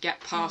trying to get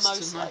past.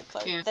 Most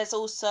likely. Yeah. There's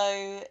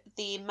also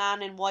the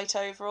Man in White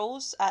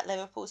Overalls at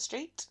Liverpool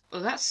Street.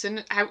 Well, that's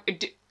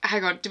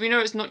hang on. Do we know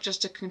it's not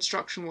just a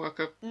construction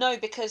worker? No,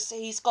 because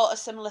he's got a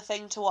similar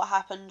thing to what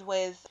happened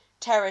with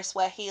Terrace,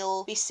 where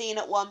he'll be seen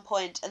at one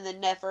point and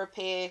then never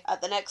appear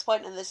at the next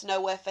point, and there's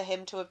nowhere for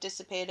him to have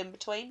disappeared in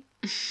between.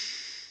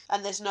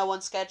 And there's no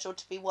one scheduled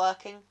to be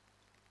working.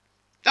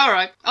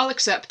 Alright, I'll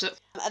accept it.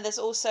 And there's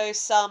also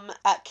some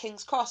at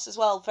King's Cross as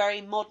well,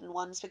 very modern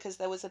ones, because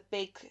there was a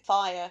big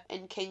fire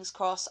in King's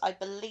Cross, I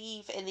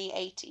believe, in the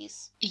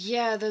 80s.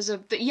 Yeah, there's a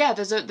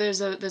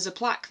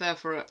plaque there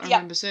for it. I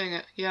remember seeing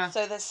it. Yeah.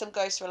 So there's some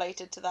ghosts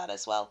related to that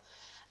as well.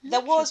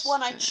 There was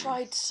one I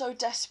tried so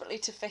desperately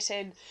to fit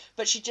in,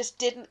 but she just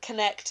didn't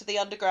connect to the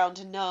underground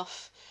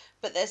enough.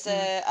 But there's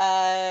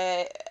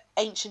a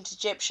ancient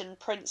Egyptian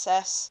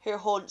princess who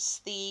haunts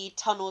the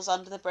tunnels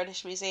under the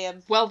British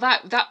Museum. Well,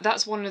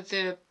 that's one of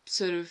the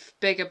sort of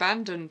big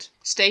abandoned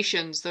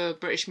stations, the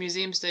British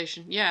Museum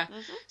station. Yeah.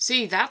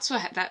 See,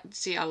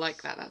 I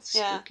like that. That's a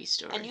spooky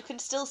story. And you can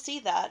still see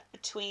that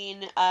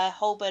between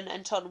Holborn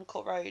and Tottenham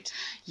Court Road.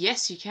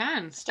 Yes, you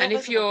can. Still and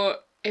visible.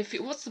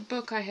 What's the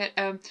book I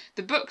had?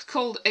 The book's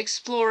called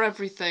Explore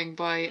Everything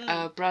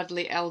by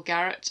Bradley L.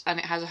 Garrett, and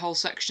it has a whole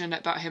section in it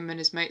about him and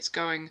his mates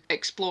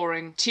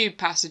exploring tube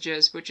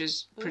passages, which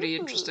is pretty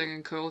interesting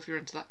and cool if you're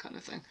into that kind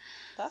of thing.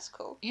 That's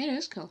cool. Yeah, it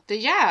is cool. But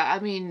yeah, I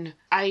mean,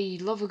 I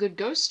love a good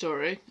ghost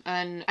story.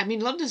 And I mean,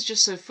 London's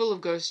just so full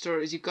of ghost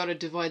stories, you've got to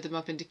divide them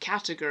up into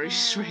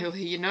categories,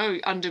 really. You know,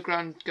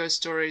 underground ghost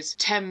stories,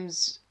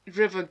 Thames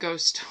River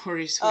ghost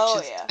stories,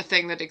 which is a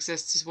thing that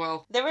exists as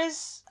well. There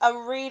is a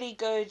really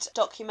good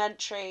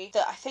documentary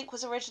that I think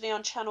was originally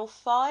on Channel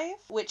 5,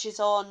 which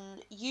is on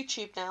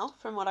YouTube now,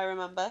 from what I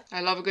remember.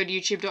 I love a good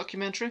YouTube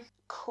documentary.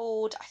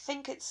 Called, I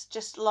think it's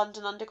just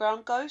London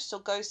Underground Ghost or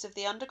Ghosts of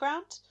the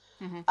Underground.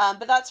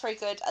 But that's very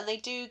good, and they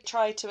do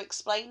try to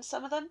explain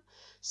some of them.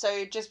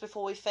 So just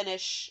before we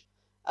finish,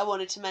 I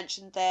wanted to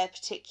mention their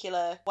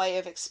particular way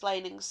of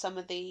explaining some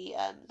of the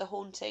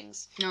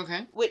hauntings.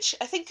 Okay. Which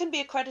I think can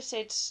be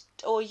accredited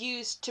or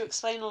used to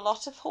explain a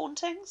lot of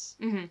hauntings.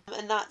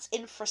 And that's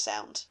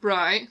infrasound.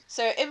 Right.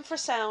 So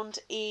infrasound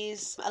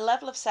is a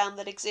level of sound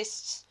that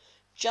exists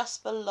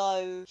just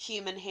below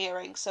human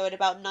hearing, so at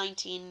about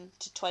 19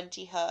 to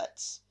 20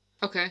 hertz.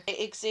 Okay. It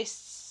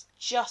exists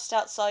just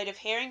outside of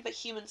hearing, but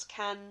humans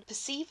can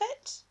perceive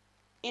it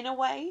in a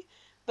way.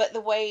 But the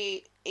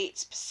way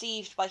it's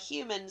perceived by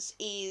humans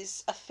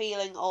is a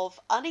feeling of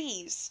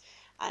unease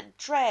and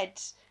dread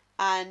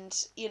and,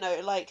 you know,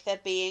 like they're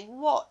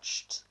being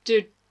watched.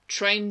 Do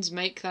trains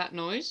make that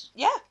noise?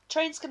 Yeah,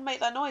 trains can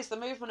make that noise. The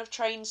movement of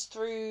trains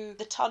through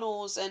the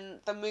tunnels and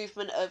the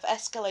movement of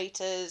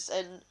escalators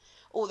and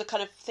all the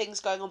kind of things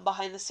going on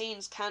behind the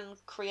scenes can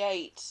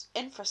create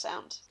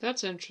infrasound.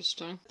 That's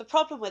interesting. The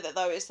problem with it,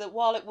 though, is that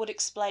while it would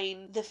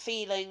explain the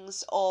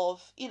feelings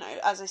of, you know,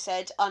 as I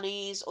said,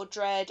 unease or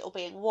dread or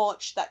being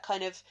watched, that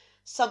kind of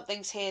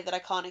something's here that I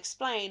can't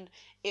explain,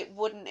 it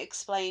wouldn't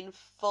explain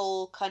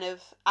full kind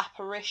of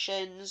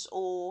apparitions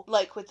or,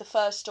 like with the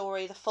first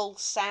story, the full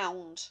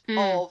sound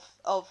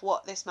of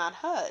what this man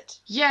heard.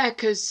 Yeah,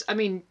 because, I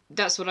mean,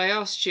 that's what I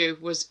asked you.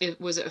 Was it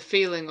a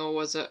feeling or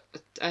was it...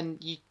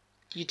 And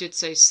you did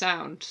say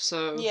sound,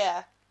 so... Yeah,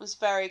 it was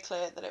very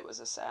clear that it was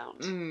a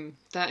sound.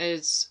 That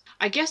is...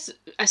 I guess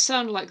a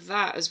sound like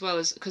that as well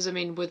as... Because, I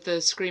mean, with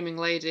the screaming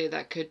lady,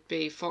 that could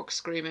be Fox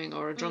screaming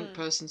or a drunk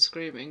person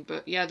screaming.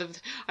 But, yeah,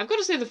 I've got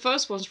to say the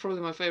first one's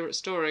probably my favourite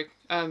story,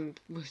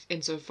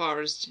 insofar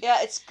as... Yeah,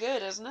 it's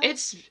good, isn't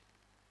it?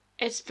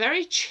 It's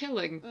very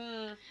chilling.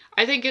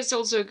 I think it's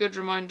also a good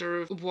reminder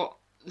of what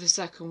the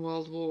Second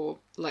World War,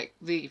 like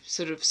the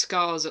sort of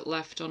scars it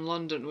left on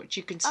London, which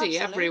you can see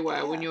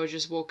everywhere when you're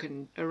just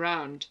walking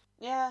around.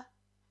 Yeah.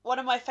 One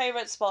of my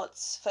favourite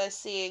spots for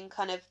seeing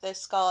kind of the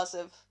scars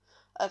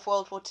of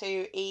World War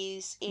II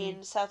is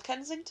in South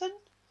Kensington.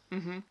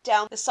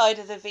 Down the side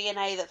of the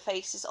V&A that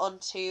faces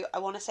onto, I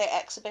want to say,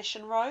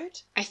 Exhibition Road.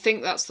 I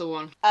think that's the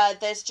one.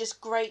 There's just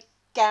great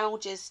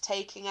gouges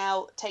taken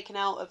out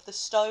of the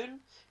stone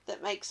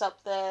that makes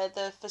up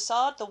the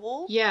facade, the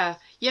wall. Yeah.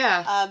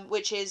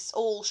 Which is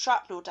all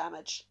shrapnel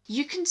damage.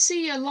 You can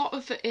see a lot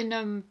of it in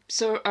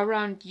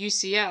around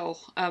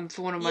UCL.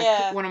 For one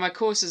of my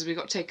courses, we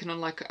got taken on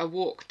like a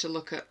walk to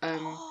look at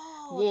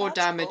war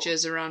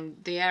damages around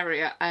the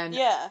area, and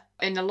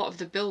in a lot of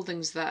the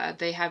buildings there,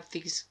 they have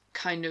these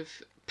kind of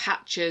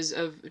patches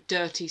of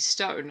dirty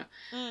stone,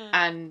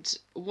 and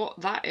what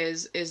that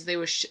is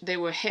they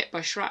were hit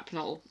by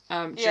shrapnel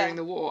during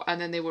the war,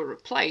 and then they were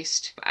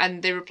replaced,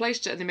 and they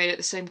made it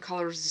the same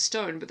colour as the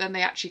stone, but then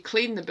they actually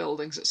cleaned the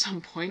buildings at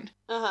some point.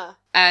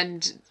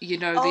 And you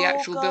know the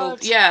actual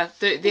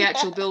the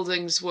actual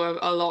buildings were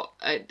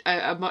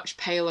a much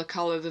paler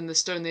colour than the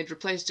stone they'd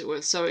replaced it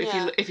with. So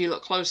if you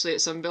look closely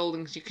at some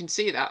buildings, you can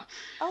see that.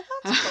 Oh,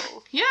 that's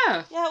cool.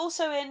 Yeah. Yeah.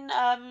 Also in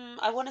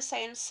I want to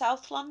say in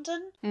South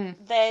London,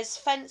 there's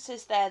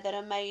fences there that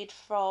are made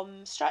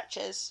from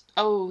stretchers.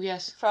 Oh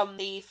yes. From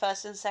the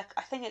first and second.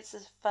 I think it's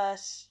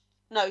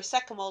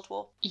Second World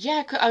War.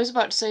 Yeah, I was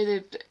about to say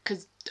that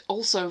because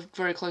also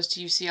very close to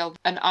UCL,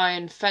 an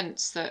iron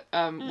fence that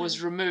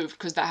was removed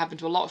because that happened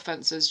to a lot of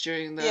fences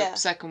during the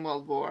Second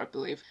World War, I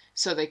believe.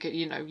 So they could,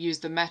 use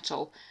the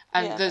metal.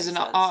 And there's an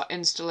art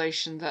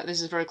installation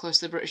this is very close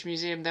to the British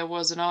Museum. There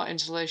was an art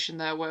installation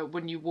there where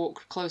when you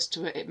walked close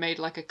to it, it made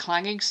like a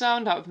clanging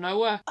sound out of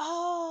nowhere.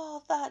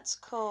 Oh, that's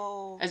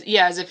cool.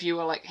 As if you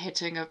were like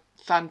hitting a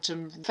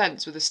phantom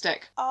fence with a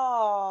stick.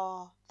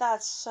 Oh,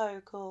 that's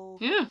so cool.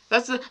 Yeah,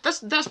 that's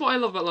what I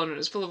love about London.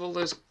 It's full of all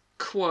those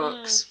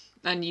quirks,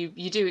 and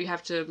you do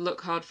have to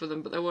look hard for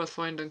them, but they're worth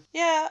finding.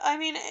 Yeah, I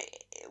mean,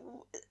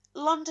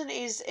 London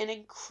is an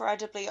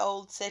incredibly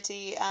old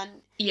city, and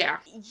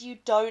you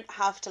don't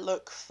have to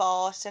look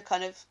far to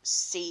kind of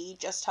see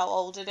just how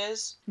old it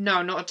is.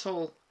 No, not at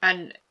all.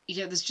 And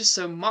there's just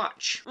so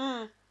much.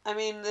 I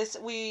mean,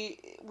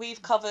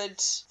 we've covered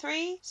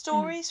 3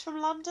 stories from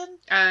London.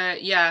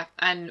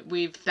 And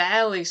we've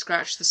barely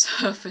scratched the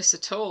surface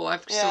at all.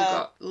 I've still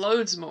got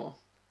loads more.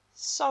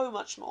 So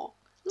much more.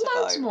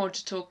 Loads more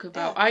to talk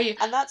about.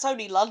 And that's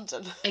only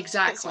London.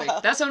 Exactly.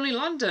 That's only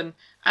London.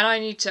 And I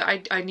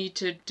need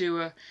to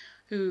do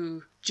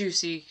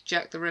juicy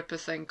Jack the Ripper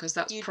thing, because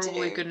that's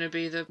probably going to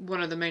be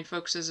one of the main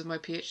focuses of my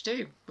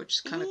PhD, which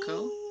is kind of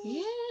cool.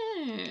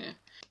 Yeah.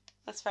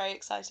 That's very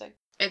exciting.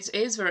 It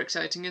is very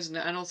exciting, isn't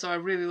it? And also I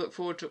really look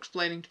forward to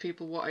explaining to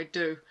people what I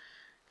do,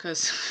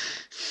 because...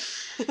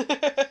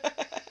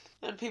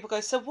 And people go,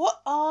 so what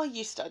are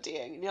you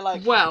studying? And you're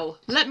like... Well,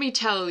 let me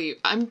tell you,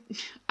 I'm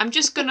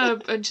just gonna...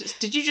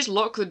 did you just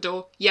lock the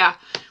door? Yeah,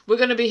 we're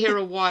gonna be here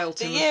a while,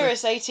 Timothy. The year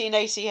is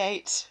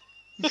 1888.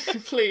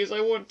 Please,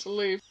 I want to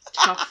leave.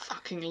 Tough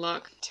fucking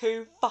luck.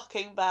 Too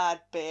fucking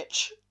bad,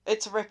 bitch.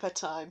 It's Ripper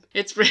time.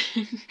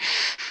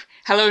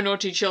 Hello,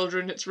 naughty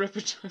children, it's Ripper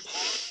time.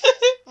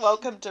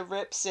 Welcome to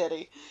Rip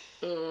City.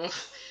 Ugh.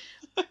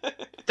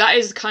 That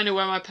is kind of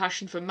where my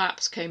passion for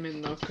maps came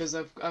in, though, because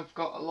I've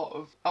got a lot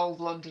of old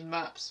London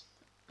maps.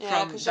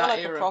 Yeah, because you're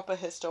like a proper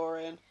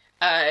historian.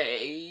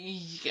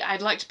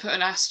 I'd like to put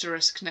an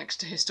asterisk next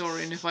to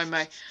historian, if I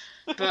may,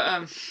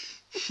 but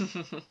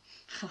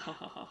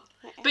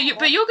But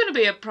you're going to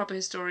be a proper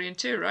historian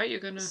too, right? You're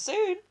going to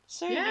soon.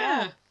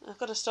 Yeah. I've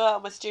got to start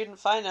out my student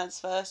finance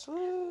first.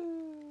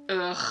 Woo.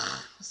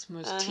 Ugh, that's the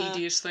most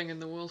tedious thing in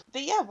the world.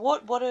 But yeah,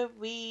 what are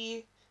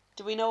we?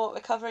 Do we know what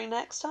we're covering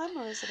next time,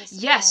 or is it a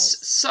surprise? Yes,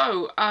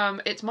 so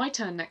it's my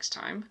turn next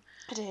time.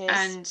 It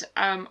is.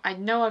 And I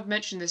know I've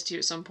mentioned this to you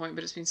at some point,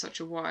 but it's been such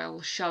a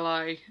while. Shall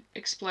I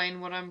explain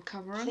what I'm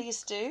covering?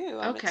 Please do.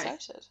 I'm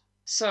excited.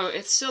 So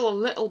it's still a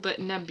little bit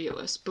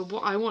nebulous, but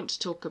what I want to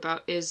talk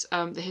about is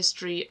the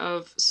history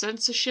of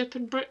censorship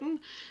in Britain,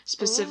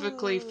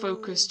 specifically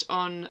focused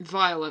on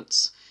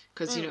violence,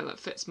 because you know that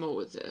fits more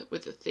with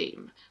the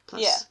theme.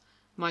 Plus,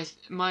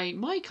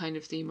 my kind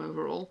of theme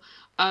overall.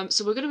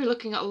 So we're going to be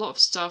looking at a lot of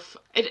stuff.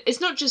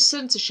 It's not just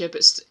censorship.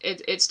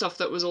 It's stuff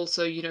that was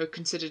also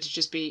considered to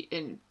just be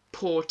in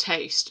poor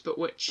taste, but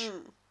which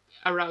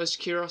aroused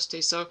curiosity.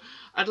 So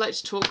I'd like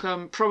to talk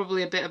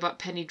probably a bit about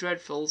penny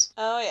dreadfuls.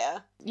 Oh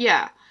yeah.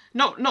 Yeah.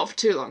 Not for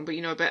too long, but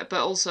a bit.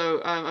 But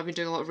also, I've been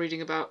doing a lot of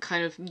reading about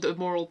kind of the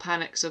moral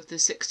panics of the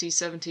 60s,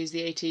 70s,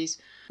 the 80s,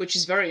 which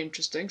is very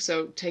interesting.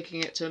 So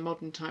taking it to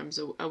modern times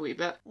a wee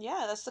bit.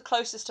 Yeah, that's the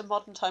closest to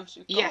modern times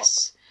we've got.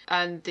 Yes,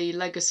 and the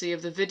legacy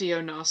of the video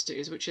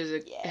nasties, which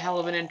is a hell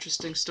of an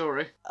interesting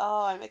story.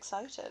 Oh, I'm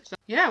excited. So,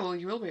 yeah, well,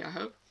 you will be, I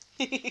hope.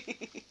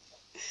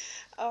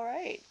 All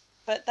right,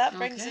 but that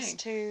brings us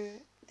to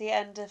the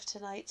end of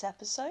tonight's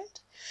episode.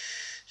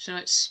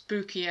 Tonight's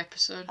spooky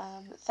episode.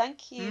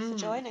 Thank you for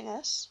joining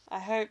us. I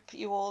hope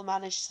you all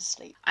managed to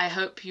sleep. I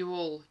hope you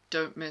all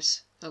don't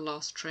miss the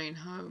last train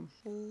home.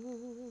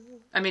 Ooh.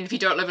 I mean, if you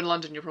don't live in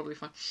London, you're probably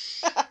fine.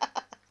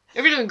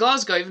 If you live in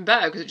Glasgow, even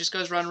better, because it just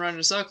goes round and round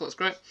in a circle. It's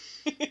great.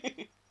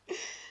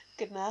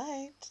 Good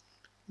night.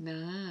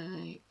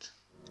 Night.